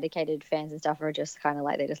think the dedicated fans and stuff are just kind of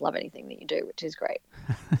like, they just love anything that you do, which is great.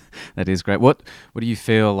 That is great. What do you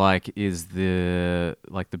feel like is the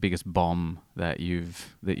biggest bomb that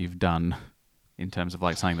you've done in terms of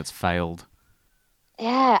like something that's failed?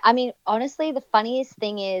 Yeah, I mean, honestly, the funniest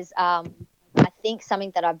thing is, I think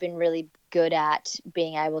something that I've been really good at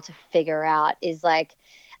being able to figure out is like,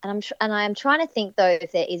 And I am trying to think though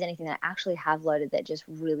if there is anything that I actually have loaded that just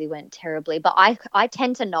really went terribly. But I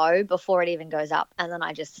tend to know before it even goes up, and then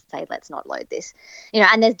I just say let's not load this,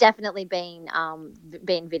 And there's definitely been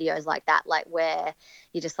videos like that, like where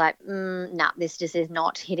you're just like, nah, this just is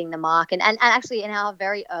not hitting the mark. And actually, in our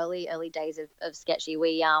very early days of Sketchy,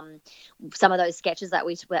 we some of those sketches that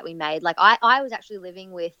we made, like I was actually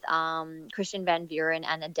living with Christian Van Buren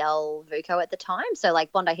and Adele Vuko at the time, so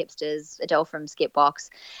like Bondi Hipsters, Adele from Skipbox.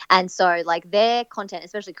 And so like their content,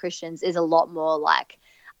 especially Christians, is a lot more like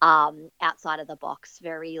outside of the box,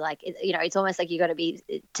 very like, it's almost like you got to be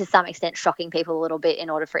to some extent shocking people a little bit in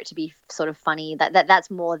order for it to be sort of funny. That's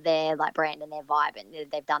more their like brand and their vibe, and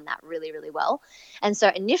they've done that really, really well. And so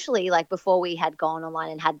initially, like before we had gone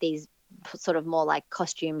online and had these sort of more like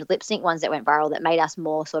costumed lip sync ones that went viral that made us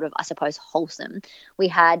more sort of, I suppose, wholesome, we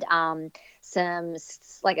had some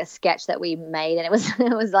like a sketch that we made, and it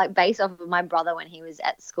was like based off of my brother when he was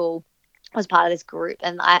at school, was part of this group.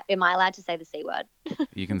 And am I allowed to say the C word?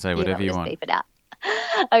 You can say whatever you want. Beep it out.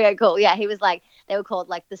 Okay, cool. Yeah, he was like, they were called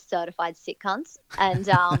like the certified sick cunts, and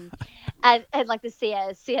and like the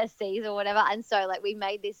CSCs or whatever. And so like we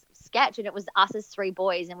made this sketch, and it was us as three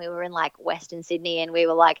boys, and we were in like Western Sydney, and we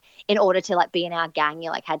were like, in order to like be in our gang,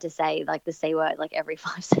 you like had to say like the C word like every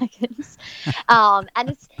 5 seconds. And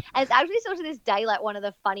it's actually still to this day like one of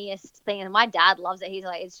the funniest things. And my dad loves it. He's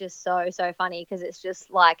like, it's just so funny, because it's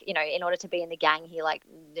just like, in order to be in the gang, he like,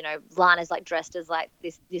 Lana's like dressed as like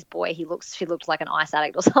this boy. She looks like an ice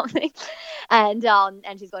addict or something, and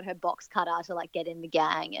she's got her box cutter to like get in the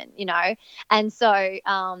gang, and so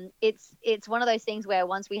it's one of those things where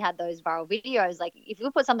once we had those viral videos, like if we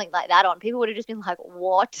put something like that on, people would have just been like,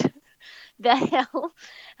 what the hell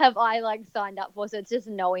have I like signed up for? So it's just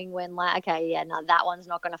knowing when like, okay, yeah, no, that one's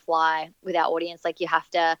not going to fly with our audience. Like you have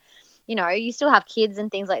to, you still have kids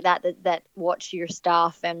and things like that watch your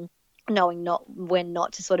stuff, and knowing when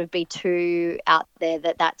not to sort of be too out there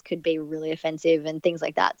that could be really offensive and things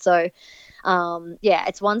like that. So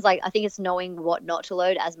it's ones like, I think it's knowing what not to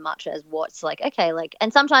load as much as what's like, okay, like,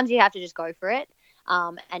 and sometimes you have to just go for it,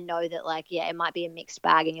 and know that like, yeah, it might be a mixed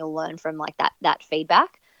bag, and you'll learn from like that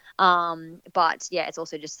feedback. But yeah, it's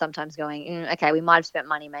also just sometimes going, okay, we might have spent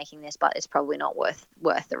money making this, but it's probably not worth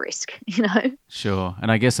the risk, Sure.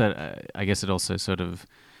 And I guess it also sort of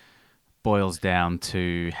boils down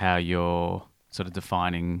to how you're sort of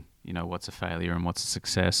defining, what's a failure and what's a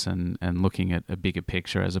success, and looking at a bigger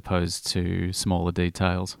picture as opposed to smaller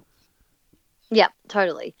details. Yeah,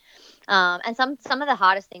 totally. And some of the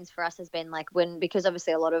hardest things for us has been like because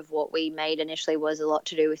obviously a lot of what we made initially was a lot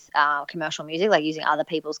to do with commercial music, like using other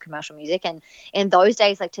people's commercial music. And in those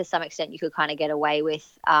days, like to some extent, you could kind of get away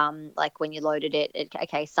with like when you loaded it,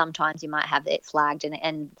 okay, sometimes you might have it flagged,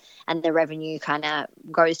 and the revenue kind of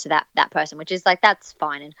goes to that person, which is like, that's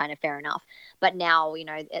fine and kind of fair enough. But now,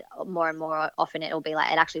 more and more often it'll be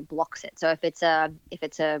like it actually blocks it. So if it's a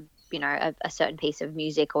a certain piece of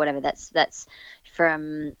music or whatever that's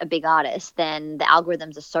from a big artist, then the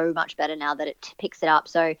algorithms are so much better now that it picks it up.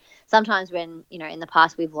 So sometimes when, in the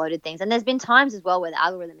past we've loaded things, and there's been times as well where the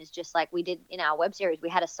algorithm is just like, we did in our web series, we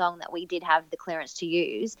had a song that we did have the clearance to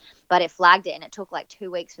use, but it flagged it, and it took like 2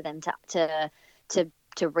 weeks for them to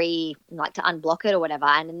unblock it or whatever.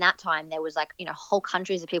 And in that time there was like, whole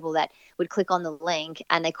countries of people that would click on the link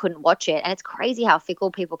and they couldn't watch it. And it's crazy how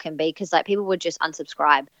fickle people can be, because like people would just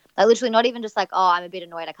unsubscribe. Like literally not even just like, oh, I'm a bit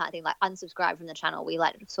annoyed, I can't think, like unsubscribe from the channel. We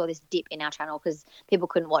like saw this dip in our channel because people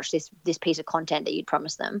couldn't watch this piece of content that you'd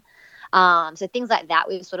promised them. So things like that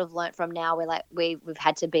we've sort of learnt from now. We're like, we've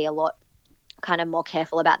had to be a lot kind of more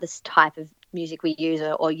careful about this type of music we use,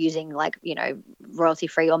 or using like, royalty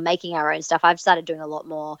free, or making our own stuff. I've started doing a lot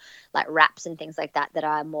more like raps and things like that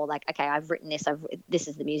are more like, okay, I've written this, this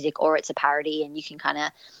is the music, or it's a parody, and you can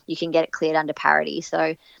get it cleared under parody.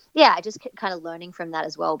 So yeah, just kind of learning from that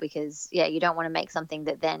as well, because yeah, you don't want to make something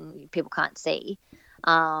that then people can't see,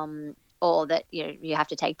 or that you have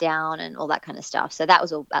to take down and all that kind of stuff. So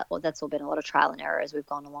that's all been a lot of trial and error as we've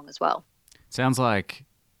gone along as well. Sounds like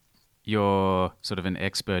you're sort of an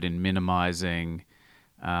expert in minimizing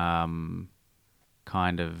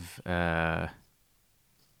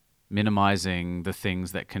minimizing the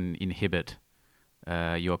things that can inhibit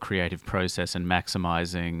your creative process, and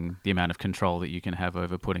maximizing the amount of control that you can have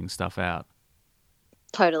over putting stuff out.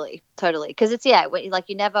 Totally. Because it's, yeah, like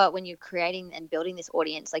you never, when you're creating and building this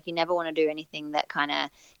audience, like you never want to do anything that kind of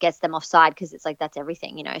gets them offside, because it's like that's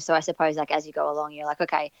everything, you know. So I suppose like as you go along, you're like,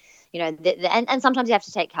 okay, you know, and sometimes you have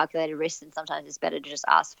to take calculated risks, and sometimes it's better to just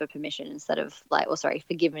ask for permission instead of like, or sorry,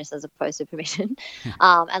 forgiveness as opposed to permission.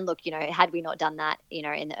 And look, you know, had we not done that, you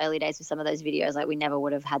know, in the early days with some of those videos, like we never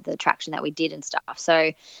would have had the traction that we did and stuff. So,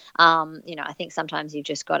 you know, I think sometimes you've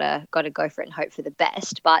just gotta go for it and hope for the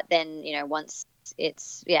best. But then, you know, once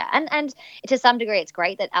it's yeah, and to some degree it's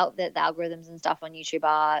great that the algorithms and stuff on YouTube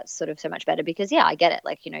are sort of so much better, because yeah, I get it,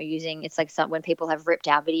 like, you know, using, it's like when people have ripped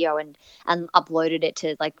our video and uploaded it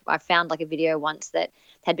to, like, I found like a video once that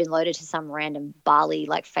had been loaded to some random Bali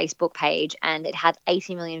like Facebook page, and it had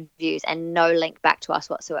 80 million views and no link back to us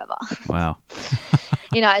whatsoever. Wow.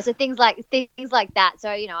 You know, so things like that.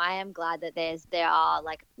 So, you know, I am glad that there are,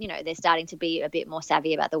 like, you know, they're starting to be a bit more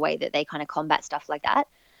savvy about the way that they kind of combat stuff like that.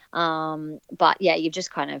 But yeah, you've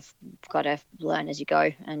just kind of got to learn as you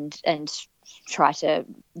go, and try to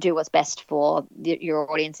do what's best for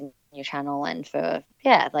your audience and your channel, and for,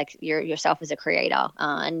 yeah, like yourself as a creator,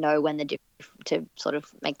 and know when to sort of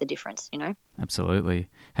make the difference, you know. Absolutely.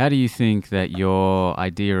 How do you think that your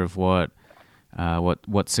idea of what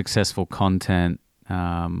successful content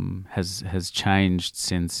has changed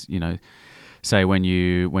since, you know, say when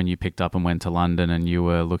you picked up and went to London and you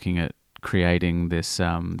were looking at creating this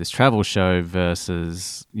travel show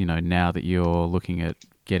versus, you know, now that you're looking at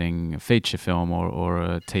getting a feature film or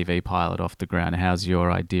a TV pilot off the ground? How's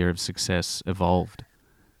your idea of success evolved?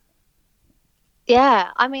 Yeah,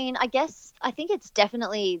 I mean, I think it's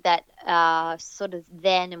definitely that sort of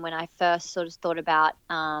then, and when I first sort of thought about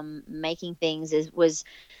making things, was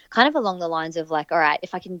kind of along the lines of like, all right,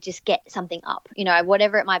 if I can just get something up, you know,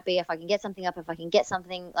 whatever it might be, if I can get something up, if I can get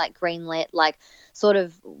something like greenlit, like sort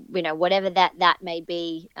of, you know, whatever that may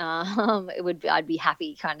be, I'd be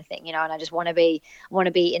happy, kind of thing, you know. And I just want to be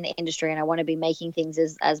in the industry, and I want to be making things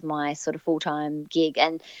as my sort of full-time gig.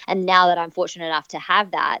 And now that I'm fortunate enough to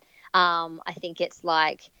have that, I think it's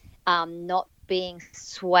like not being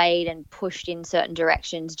swayed and pushed in certain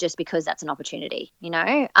directions just because that's an opportunity, you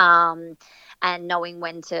know, and knowing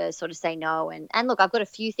when to sort of say no. And look, I've got a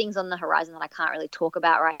few things on the horizon that I can't really talk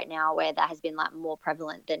about right now, where that has been like more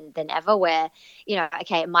prevalent than ever, where, you know,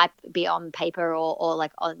 okay, it might be on paper or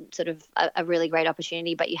like on sort of a really great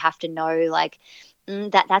opportunity, but you have to know, like,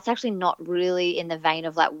 that's actually not really in the vein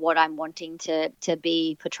of like what I'm wanting to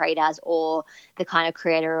be portrayed as, or the kind of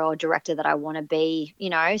creator or director that I want to be,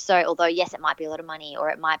 you know. So although yes, it might be a lot of money,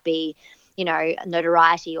 or it might be, you know,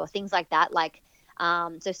 notoriety or things like that, like,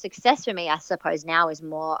 so success for me, I suppose now, is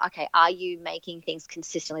more, okay, are you making things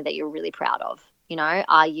consistently that you're really proud of? You know,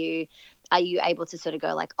 are you able to sort of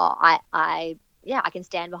go like, oh, I can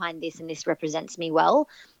stand behind this, and this represents me well.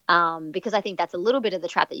 Because I think that's a little bit of the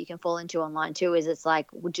trap that you can fall into online too, is it's like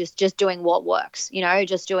just doing what works, you know,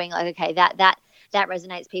 just doing like, okay, that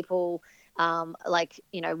resonates, people like,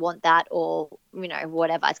 you know, want that, or, you know,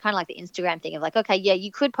 whatever. It's kind of like the Instagram thing of like, okay, yeah,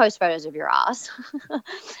 you could post photos of your ass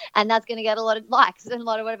and that's going to get a lot of likes and a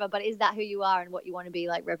lot of whatever, but is that who you are and what you want to be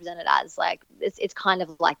like represented as? Like, it's kind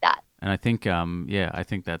of like that. And I think I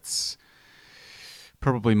think that's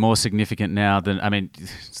probably more significant now than, I mean,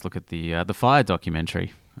 let's look at the Fire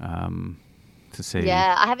documentary. To see.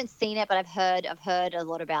 Yeah, I haven't seen it, but I've heard a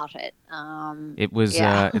lot about it. It was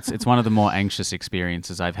it's one of the more anxious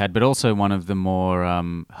experiences I've had, but also one of the more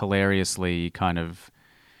hilariously kind of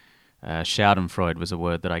Schadenfreude was a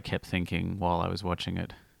word that I kept thinking while I was watching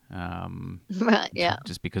it. Right, yeah.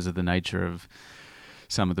 Just because of the nature of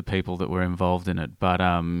some of the people that were involved in it, but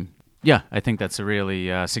yeah, I think that's a really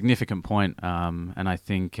significant point, and I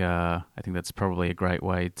think that's probably a great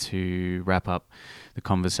way to wrap up the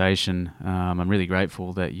conversation. I'm really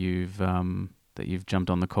grateful that you've jumped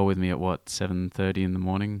on the call with me at 7:30 in the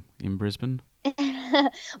morning in Brisbane.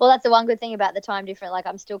 Well, that's the one good thing about the time difference. Like,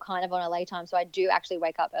 I'm still kind of on a late time, so I do actually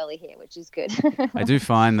wake up early here, which is good. I do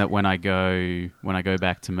find that when I go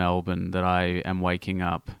back to Melbourne, that I am waking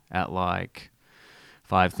up at like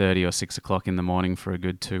 5:30 or 6 o'clock in the morning for a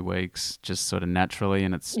good 2 weeks, just sort of naturally,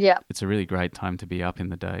 and it's a really great time to be up in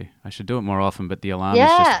the day. I should do it more often, but the alarm is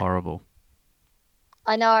just horrible.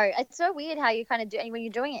 I know. It's so weird how you kind of do, and when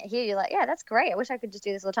you're doing it here, you're like, yeah, that's great. I wish I could just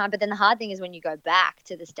do this all the time. But then the hard thing is when you go back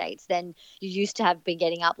to the States, then you used to have been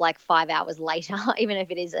getting up like 5 hours later, even if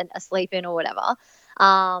it is a sleep in or whatever.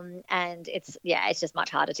 And it's just much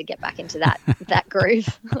harder to get back into that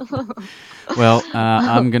groove. Well,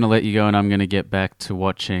 I'm going to let you go, and I'm going to get back to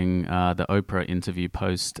watching the Oprah interview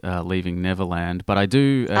post Leaving Neverland. But I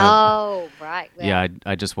do. Oh, right. Well, yeah,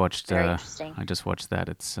 I just watched. Very interesting. I just watched that.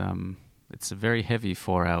 It's a very heavy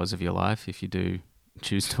 4 hours of your life if you do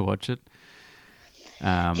choose to watch it.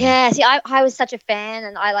 Yeah, see, I was such a fan,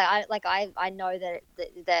 and I know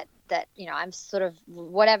that I'm sort of,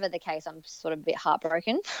 whatever the case, I'm sort of a bit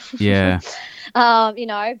heartbroken. Yeah. But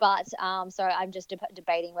so I'm just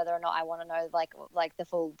debating whether or not I want to know like the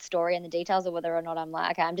full story and the details, or whether or not I'm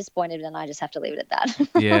like, okay, I'm disappointed, and I just have to leave it at that.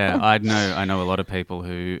 Yeah, I know a lot of people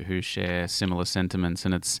who share similar sentiments,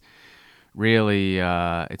 and it's really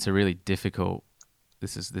it's a really difficult.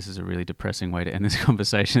 This is a really depressing way to end this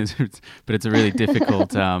conversation, but it's a really difficult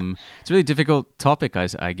topic,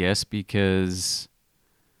 I guess, because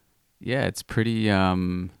yeah, it's pretty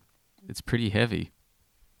heavy.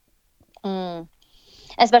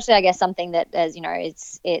 Especially, I guess, something that, as you know,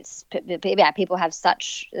 people have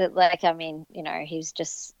such, like, I mean, he's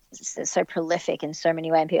just so prolific in so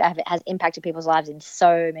many ways, and has impacted people's lives in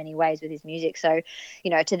so many ways with his music. So,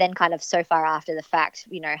 to then kind of so far after the fact,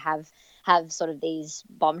 have sort of these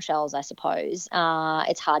bombshells, I suppose.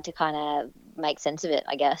 It's hard to kind of make sense of it,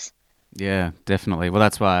 I guess. Yeah, definitely. Well,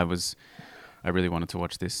 that's why I really wanted to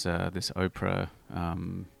watch this Oprah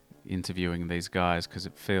interviewing these guys, because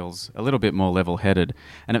it feels a little bit more level-headed,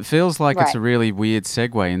 and it feels like It's a really weird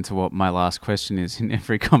segue into what my last question is in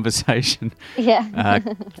every conversation. Yeah.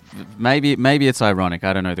 Maybe it's ironic.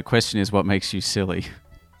 I don't know. The question is, what makes you silly?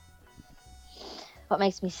 What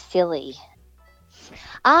makes me silly?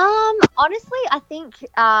 Honestly, I think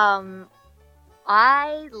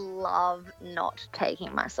I love not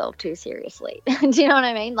taking myself too seriously. Do you know what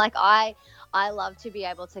I mean? Like, I love to be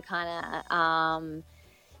able to kind of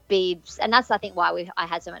and that's, I think, why I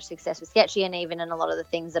had so much success with Sketchy, and even in a lot of the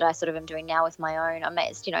things that I sort of am doing now with my own. I'm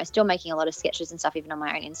still making a lot of sketches and stuff, even on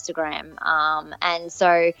my own Instagram. And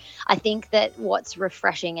so I think that what's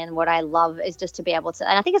refreshing and what I love is just to be able to,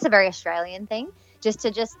 and I think it's a very Australian thing,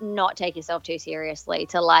 just not take yourself too seriously,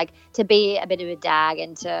 to be a bit of a dag,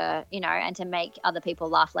 and to make other people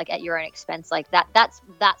laugh, like, at your own expense, like that. That's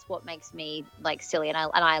what makes me, like, silly, and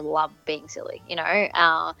I love being silly,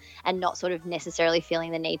 and not sort of necessarily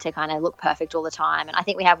feeling the need to kind of look perfect all the time. And I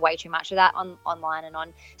think we have way too much of that online and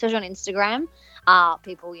especially on Instagram.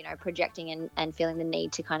 People, projecting and feeling the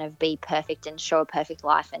need to kind of be perfect and show a perfect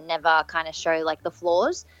life, and never kind of show, like, the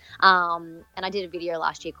flaws. And I did a video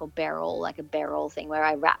last year called Beryl, like a Beryl thing, where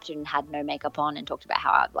I rapped and had no makeup on, and talked about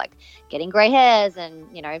how I like getting grey hairs and,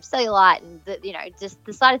 cellulite, and just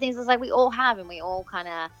the side of things is like we all have, and we all kind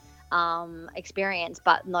of experience,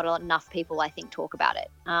 but not enough people, I think, talk about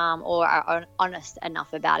it, or are honest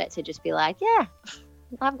enough about it to just be like, yeah,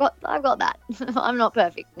 I've got that. I'm not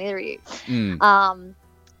perfect, neither are you.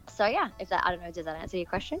 So yeah, I don't know, does that answer your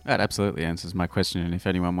question? That absolutely answers my question. And if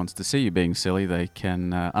anyone wants to see you being silly, they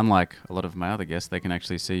can, unlike a lot of my other guests, they can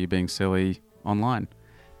actually see you being silly online.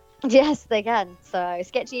 Yes, they can. So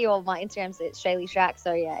Sketchy, or my Instagram's it's Shaylee Shack.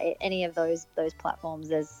 So yeah, any of those platforms,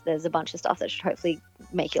 there's a bunch of stuff that should hopefully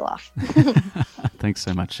make you laugh. Thanks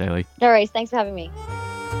so much, Shaylee. No worries. Thanks for having me.